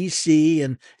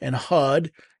CDC and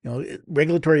HUD,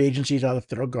 regulatory agencies out of the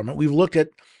federal government. We've looked at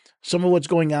some of what's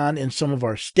going on in some of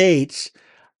our states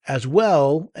as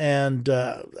well, and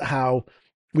how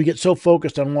we get so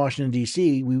focused on Washington,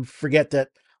 D.C., we forget that,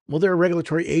 well, there are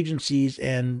regulatory agencies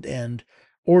and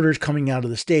orders coming out of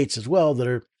the states as well that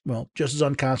are, well, just as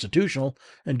unconstitutional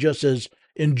and just as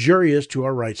injurious to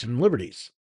our rights and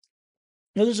liberties.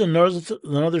 Now, this is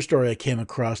another story I came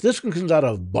across. This one comes out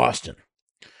of Boston,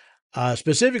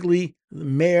 specifically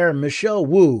Mayor Michelle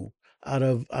Wu out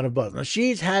of Boston. Now,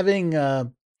 she's having,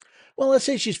 let's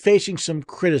say she's facing some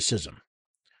criticism.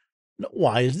 Now,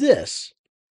 why is this?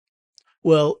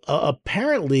 Well,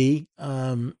 apparently,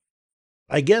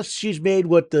 I guess she's made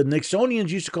what the Nixonians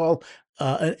used to call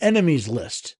an enemies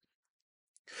list.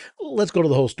 Let's go to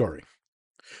the whole story.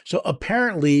 So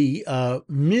apparently,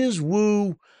 Ms.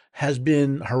 Wu has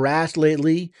been harassed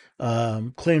lately,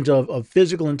 claims of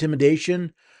physical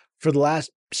intimidation for the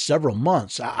last several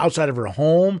months outside of her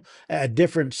home, at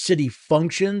different city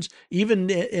functions, even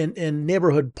in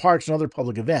neighborhood parks and other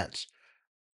public events.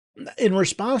 In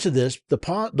response to this, the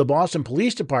Boston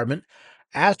Police Department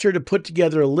asked her to put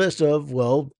together a list of,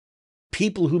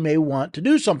 people who may want to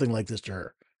do something like this to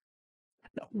her.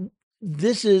 Now,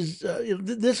 this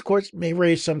of course, may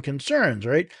raise some concerns,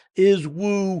 right? Is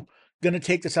Wu going to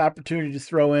take this opportunity to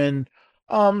throw in,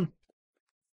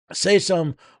 say,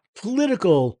 some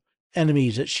political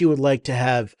enemies that she would like to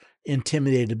have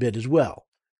intimidated a bit as well?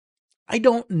 I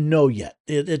don't know yet.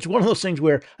 It's one of those things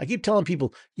where I keep telling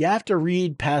people you have to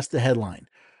read past the headline,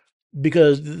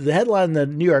 because the headline in the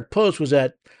New York Post was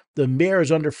that the mayor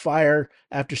is under fire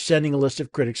after sending a list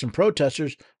of critics and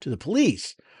protesters to the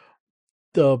police.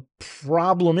 The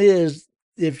problem is,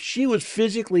 if she was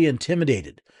physically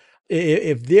intimidated,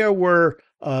 if there were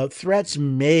threats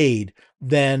made,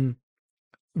 then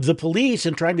the police,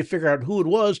 in trying to figure out who it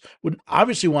was, would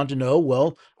obviously want to know,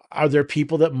 well, are there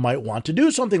people that might want to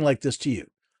do something like this to you?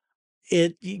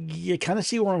 You kind of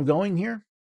see where I'm going here?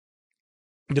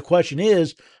 The question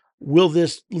is, will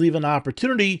this leave an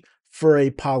opportunity for a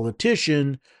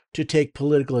politician to take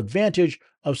political advantage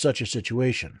of such a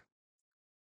situation?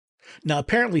 Now,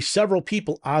 apparently several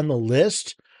people on the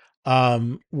list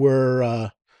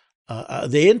were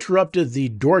they interrupted the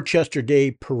Dorchester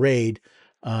Day parade.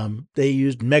 They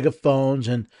used megaphones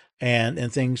and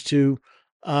things to,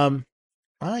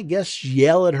 I guess,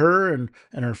 yell at her and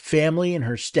her family and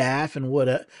her staff and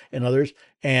and others.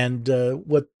 And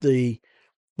what the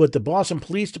Boston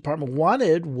Police Department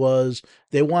wanted was,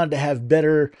 they wanted to have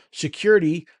better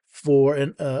security for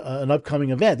an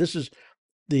upcoming event.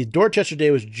 The Dorchester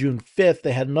Day was June 5th.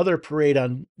 They had another parade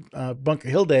on Bunker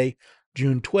Hill Day,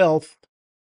 June 12th.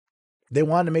 They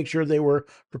wanted to make sure they were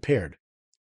prepared.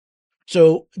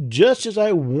 So just as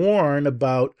I warn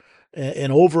about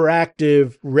an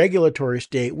overactive regulatory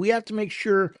state, we have to make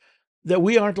sure that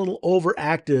we aren't a little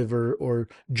overactive or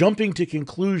jumping to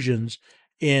conclusions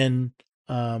in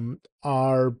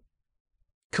our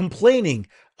complaining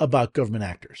about government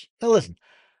actors. Now, listen,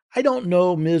 I don't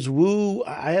know Ms. Wu.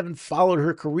 I haven't followed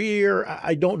her career.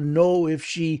 I don't know if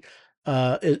she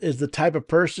is the type of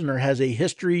person or has a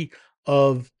history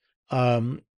of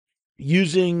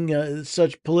using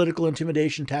such political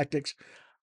intimidation tactics.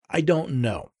 I don't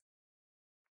know.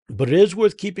 But it is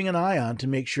worth keeping an eye on to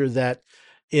make sure that,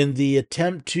 in the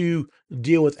attempt to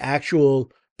deal with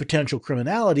actual potential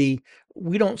criminality,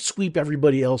 we don't sweep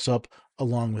everybody else up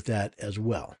along with that as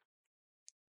well.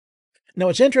 Now,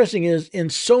 what's interesting is, in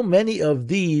so many of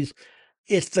these,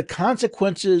 it's the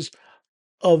consequences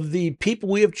of the people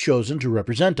we have chosen to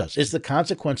represent us. It's the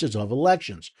consequences of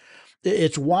elections.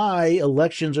 It's why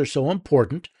elections are so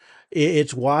important.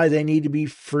 It's why they need to be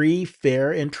free,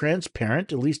 fair, and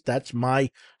transparent. At least that's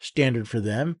my standard for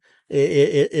them.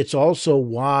 It's also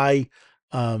why,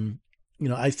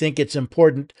 I think it's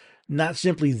important not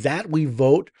simply that we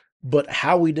vote, but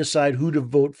how we decide who to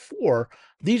vote for.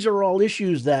 These are all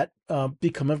issues that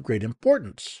become of great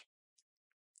importance.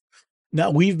 Now,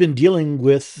 we've been dealing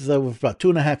with, for about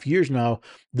 2.5 years now,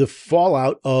 the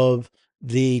fallout of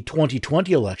the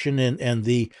 2020 election and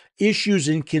the issues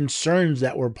and concerns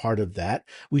that were part of that.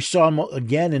 We saw them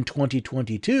again in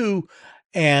 2022,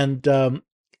 and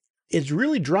it's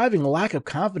really driving a lack of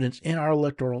confidence in our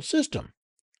electoral system.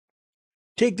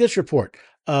 Take this report.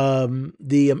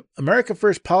 The America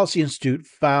First Policy Institute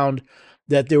found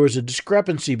that there was a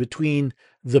discrepancy between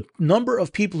the number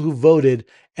of people who voted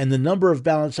and the number of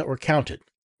ballots that were counted.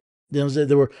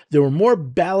 There were more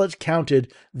ballots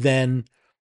counted than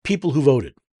people who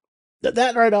voted.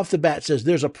 That right off the bat says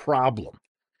there's a problem.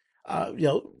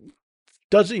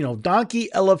 Donkey,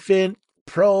 elephant,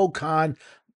 pro, con.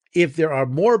 If there are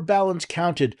more ballots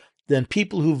counted than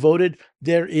people who voted,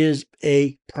 there is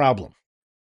a problem.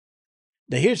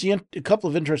 Now, here's a couple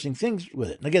of interesting things with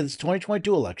it. And again, it's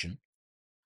 2022 election.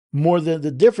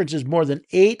 The difference is more than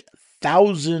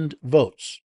 8,000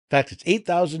 votes. In fact, it's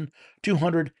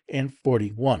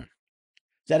 8,241.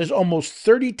 That is almost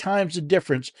 30 times the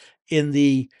difference in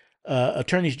the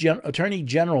attorney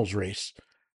general's race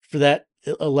for that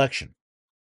election.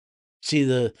 See,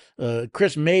 the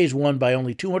Chris Mays won by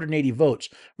only 280 votes.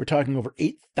 We're talking over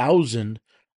 8,000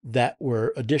 that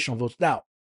were additional votes. Now,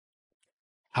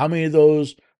 how many of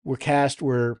those were cast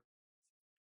which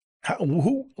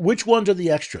ones are the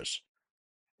extras?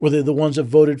 Were they the ones that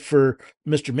voted for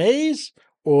Mr. Mays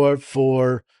or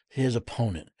for his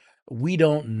opponent? We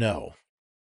don't know.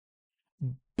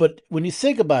 But when you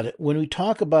think about it, when we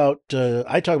talk about,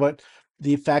 I talk about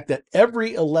the fact that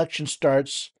every election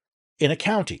starts in a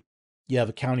county. You have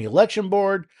a county election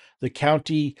board. The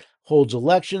county holds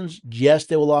elections. Yes,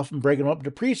 they will often break them up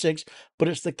into precincts, but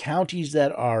it's the counties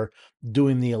that are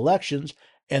doing the elections.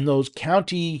 And those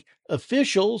county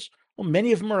officials, well,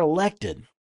 many of them are elected.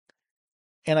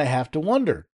 And I have to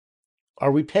wonder,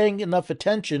 are we paying enough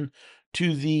attention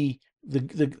to the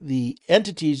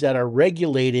entities that are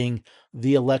regulating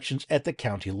the elections at the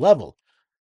county level?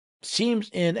 Seems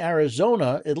in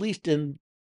Arizona, at least in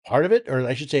part of it, or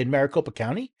I should say in Maricopa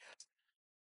County,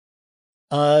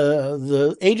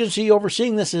 the agency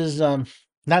overseeing this is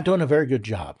not doing a very good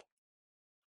job.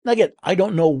 Now, again, I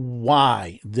don't know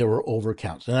why there were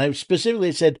overcounts, and I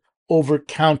specifically said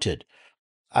overcounted.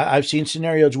 I've seen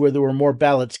scenarios where there were more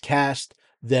ballots cast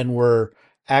than were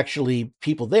actually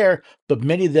people there, but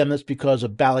many of them that's because a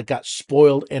ballot got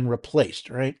spoiled and replaced,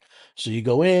 right? So you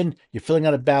go in, you're filling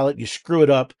out a ballot, you screw it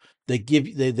up,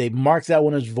 they mark that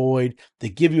one as void, they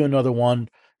give you another one,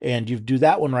 and you do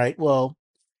that one right. Well,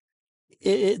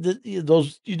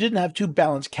 those you didn't have two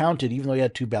ballots counted, even though you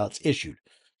had two ballots issued.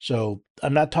 So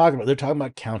I'm not talking about, they're talking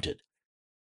about counted.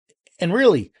 And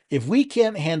really, if we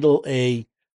can't handle an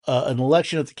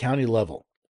election at the county level,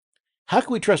 how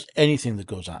can we trust anything that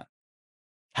goes on?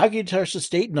 How can you trust the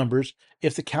state numbers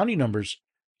if the county numbers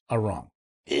are wrong?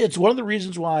 It's one of the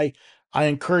reasons why I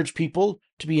encourage people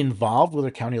to be involved with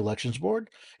our county elections board.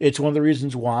 It's one of the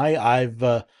reasons why I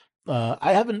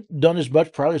haven't done as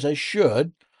much probably as I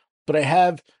should, but I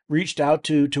have reached out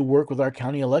to work with our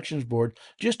county elections board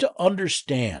just to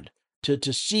understand,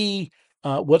 to see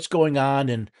what's going on,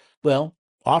 and well,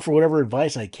 offer whatever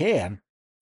advice I can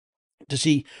to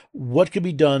see what could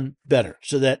be done better,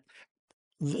 so that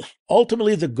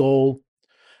ultimately the goal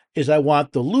is I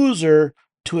want the loser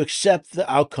to accept the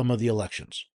outcome of the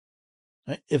elections.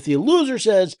 Right? If the loser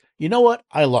says, you know what,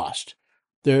 I lost.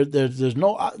 There's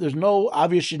no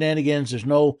obvious shenanigans. There's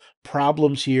no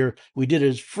problems here. We did it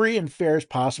as free and fair as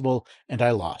possible, and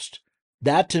I lost.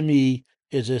 That to me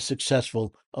is a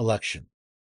successful election.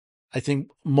 I think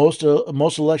most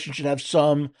elections should have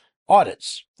some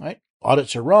audits. Right?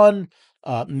 Audits are run.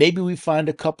 Maybe we find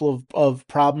a couple of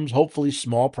problems, hopefully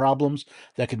small problems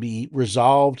that can be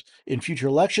resolved in future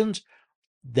elections.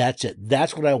 That's it.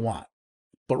 That's what I want.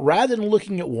 But rather than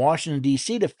looking at Washington,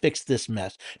 D.C. to fix this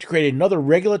mess, to create another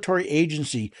regulatory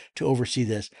agency to oversee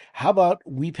this, how about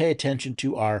we pay attention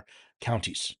to our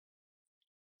counties?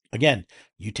 Again,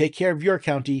 you take care of your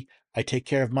county, I take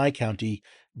care of my county,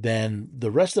 then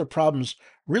the rest of the problems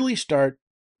really start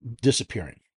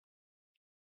disappearing.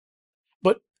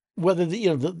 But whether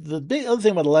the big other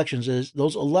thing about elections is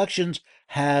those elections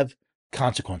have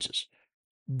consequences.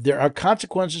 There are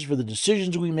consequences for the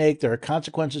decisions we make. There are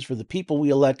consequences for the people we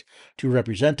elect to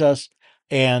represent us.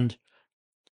 And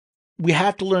we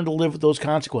have to learn to live with those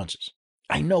consequences.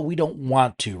 I know we don't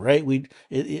want to, right?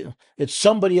 It's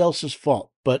somebody else's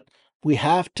fault, but we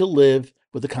have to live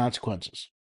with the consequences.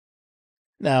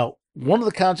 Now, one of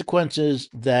the consequences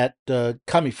that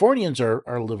Californians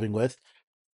are living with,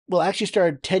 well, actually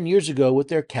started 10 years ago with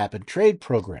their cap and trade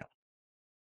program.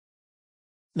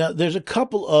 Now, there's a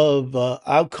couple of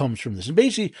outcomes from this. And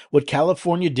basically, what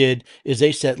California did is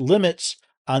they set limits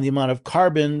on the amount of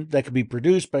carbon that could be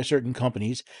produced by certain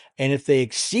companies. And if they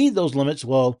exceed those limits,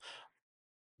 well,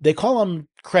 they call them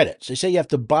credits. They say you have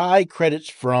to buy credits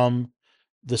from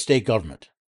the state government.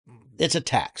 It's a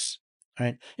tax,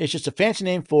 right? It's just a fancy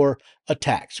name for a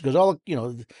tax. Because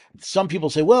some people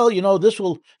say, well, this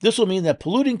will mean that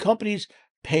polluting companies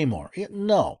pay more.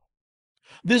 No,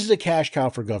 this is a cash cow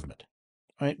for government.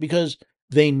 Right? Because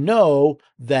they know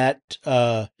that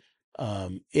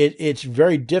it's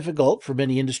very difficult for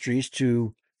many industries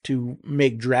to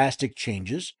make drastic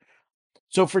changes.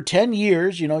 So for 10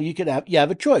 years, you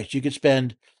have a choice. You could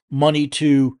spend money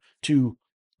to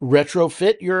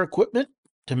retrofit your equipment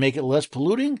to make it less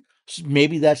polluting.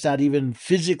 Maybe that's not even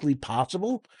physically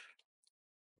possible.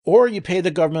 Or you pay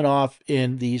the government off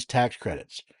in these tax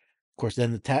credits. Of course,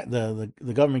 then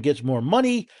the government gets more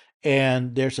money,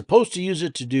 and they're supposed to use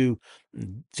it to do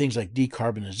things like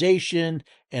decarbonization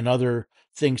and other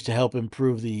things to help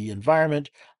improve the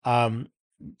environment. Um,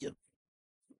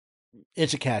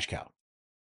 it's a cash cow.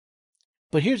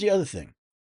 But here's the other thing: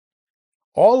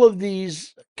 all of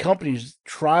these companies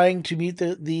trying to meet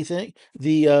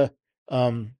the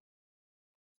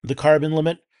carbon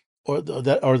limit, or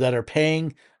that are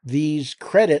paying these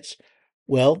credits,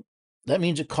 well, that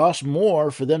means it costs more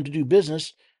for them to do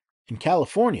business in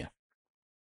California.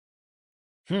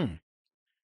 Now,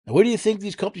 where do you think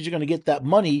these companies are going to get that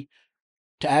money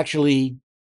to actually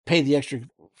pay the extra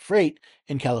freight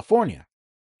in California?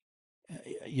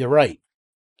 You're right.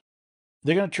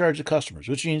 They're going to charge the customers,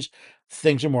 which means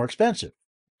things are more expensive,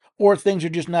 or things are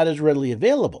just not as readily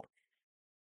available.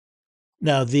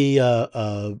 Now, the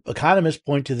economists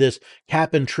point to this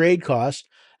cap and trade costs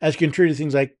as contributing to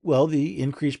things like, well, the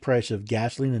increased price of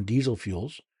gasoline and diesel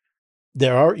fuels.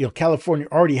 California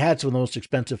already had some of the most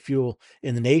expensive fuel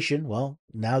in the nation. Well,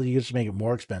 now you just make it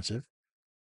more expensive,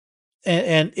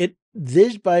 and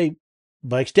this by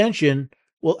extension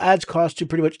adds cost to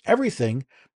pretty much everything,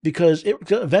 because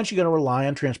it's eventually going to rely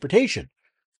on transportation.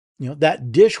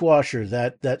 That dishwasher,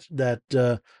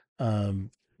 that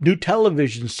new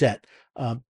television set,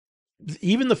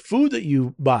 even the food that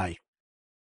you buy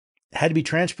had to be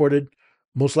transported.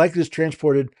 Most likely, it's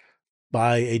transported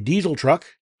by a diesel truck,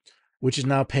 which is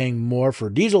now paying more for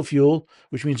diesel fuel,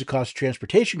 which means the cost of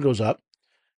transportation goes up.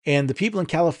 And the people in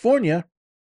California,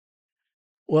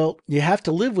 well, you have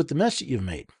to live with the mess that you've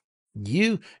made.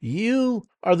 You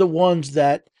are the ones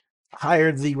that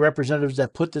hired the representatives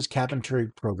that put this cap and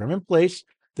trade program in place,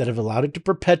 that have allowed it to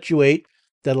perpetuate,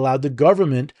 that allowed the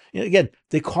government. Again,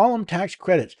 they call them tax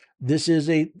credits. This is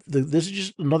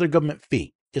just another government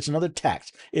fee. It's another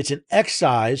tax. It's an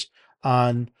excise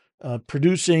on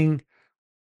producing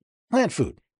plant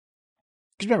food.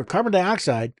 Because remember, carbon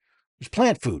dioxide is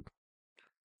plant food.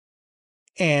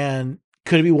 And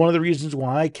could it be one of the reasons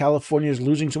why California is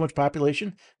losing so much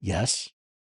population? Yes.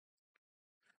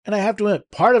 And I have to admit,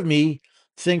 part of me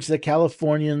thinks that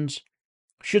Californians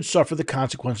should suffer the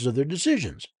consequences of their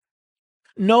decisions.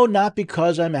 No, not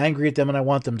because I'm angry at them and I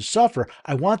want them to suffer.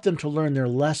 I want them to learn their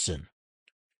lesson.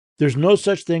 There's no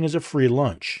such thing as a free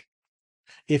lunch.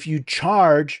 If you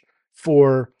charge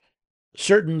for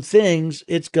certain things,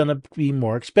 it's going to be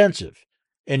more expensive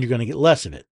and you're going to get less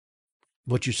of it.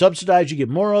 What you subsidize, you get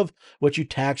more of. What you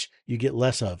tax, you get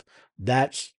less of.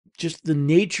 That's just the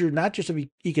nature, not just of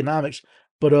economics,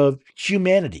 but of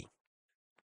humanity.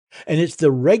 And it's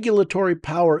the regulatory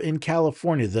power in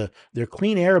California, their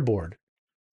Clean Air Board,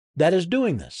 that is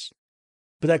doing this.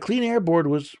 But that Clean Air Board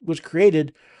was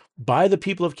created by the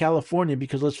people of California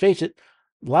because, let's face it,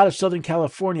 a lot of Southern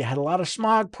California had a lot of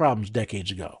smog problems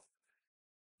decades ago.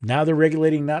 Now they're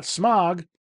regulating not smog,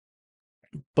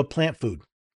 but plant food.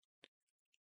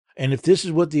 And if this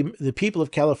is what the people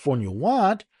of California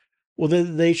want, well,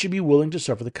 then they should be willing to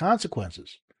suffer the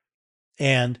consequences.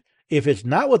 And if it's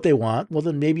not what they want, well,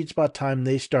 then maybe it's about time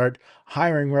they start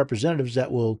hiring representatives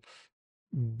that will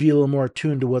be a little more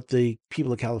attuned to what the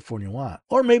people of California want.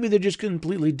 Or maybe they're just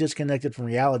completely disconnected from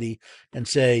reality and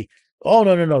say, oh,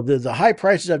 no. The high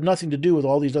prices have nothing to do with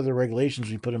all these other regulations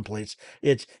we put in place.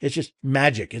 It's just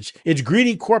magic. It's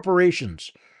greedy corporations.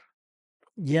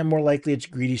 Yeah, more likely it's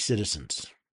greedy citizens.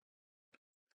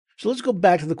 So let's go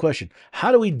back to the question.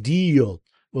 How do we deal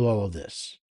with all of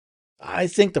this? I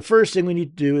think the first thing we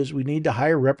need to do is we need to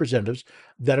hire representatives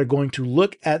that are going to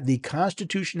look at the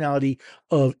constitutionality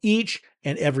of each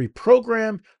and every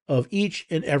program, of each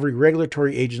and every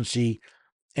regulatory agency,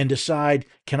 and decide,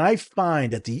 can I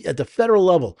find at the federal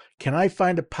level, can I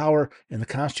find a power in the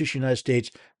Constitution of the United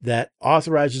States that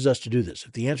authorizes us to do this?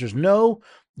 If the answer is no,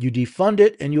 you defund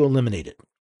it and you eliminate it.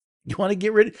 You want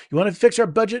to fix our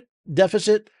budget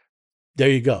deficit? There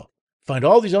you go. Find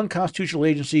all these unconstitutional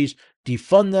agencies,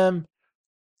 defund them,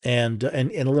 and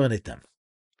eliminate them.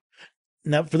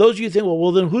 Now, for those of you who think,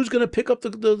 well, then who's going to pick up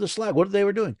the slack? What they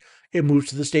were doing? It moves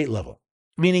to the state level,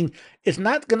 meaning it's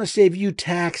not going to save you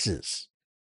taxes.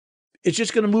 It's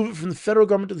just going to move it from the federal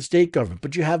government to the state government,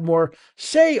 but you have more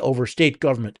say over state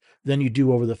government than you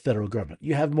do over the federal government.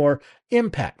 You have more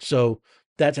impact. So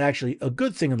that's actually a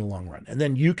good thing in the long run. And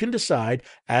then you can decide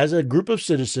as a group of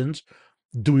citizens,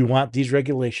 do we want these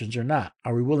regulations or not?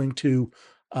 Are we willing to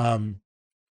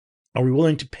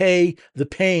pay the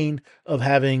pain of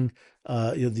having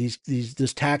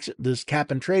this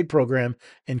cap and trade program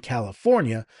in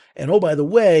California. And oh, by the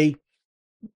way,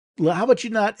 how about you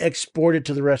not export it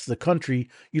to the rest of the country?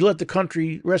 You let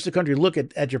the rest of the country look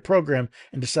at your program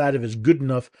and decide if it's good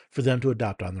enough for them to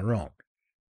adopt on their own.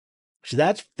 So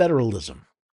that's federalism.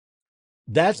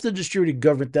 That's the distributed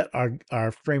government that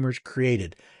our framers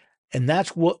created. And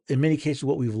that's what, in many cases,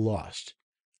 what we've lost.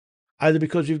 Either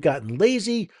because we've gotten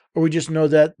lazy or we just know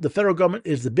that the federal government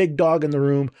is the big dog in the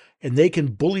room and they can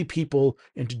bully people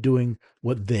into doing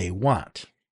what they want.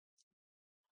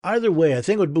 Either way, I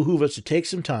think it would behoove us to take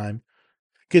some time,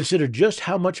 consider just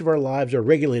how much of our lives are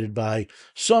regulated by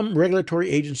some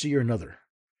regulatory agency or another,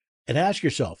 and ask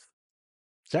yourself,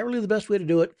 is that really the best way to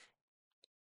do it?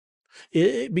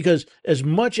 Because as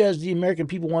much as the American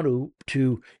people want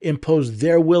to impose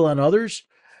their will on others,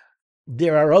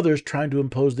 there are others trying to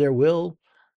impose their will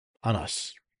on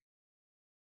us.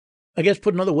 I guess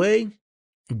put another way,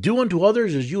 do unto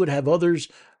others as you would have others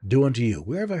do unto you.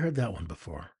 Where have I heard that one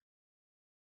before?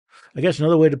 I guess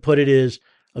another way to put it is,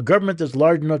 a government that's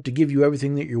large enough to give you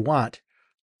everything that you want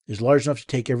is large enough to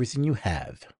take everything you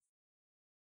have.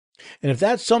 And if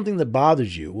that's something that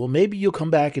bothers you, well, maybe you'll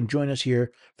come back and join us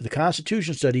here for the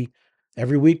Constitution Study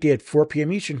every weekday at 4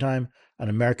 p.m. Eastern Time on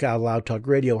America Out Loud Talk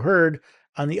Radio, heard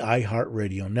on the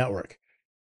iHeartRadio network.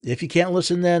 If you can't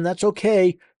listen then, that's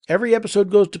okay. Every episode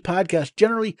goes to podcast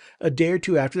generally a day or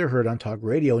two after they're heard on Talk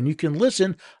Radio, and you can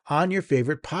listen on your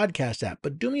favorite podcast app.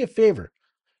 But do me a favor,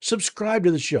 subscribe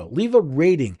to the show, leave a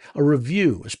rating, a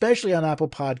review, especially on Apple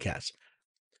Podcasts.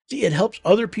 See, it helps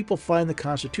other people find the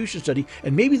Constitution Study,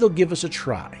 and maybe they'll give us a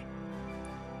try.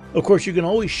 Of course, you can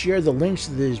always share the links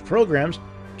to these programs.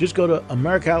 Just go to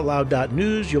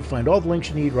americaoutloud.news. You'll find all the links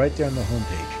you need right there on the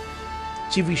homepage.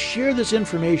 See, if we share this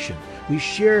information, we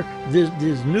share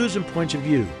this news and points of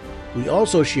view, we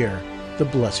also share the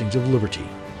blessings of liberty.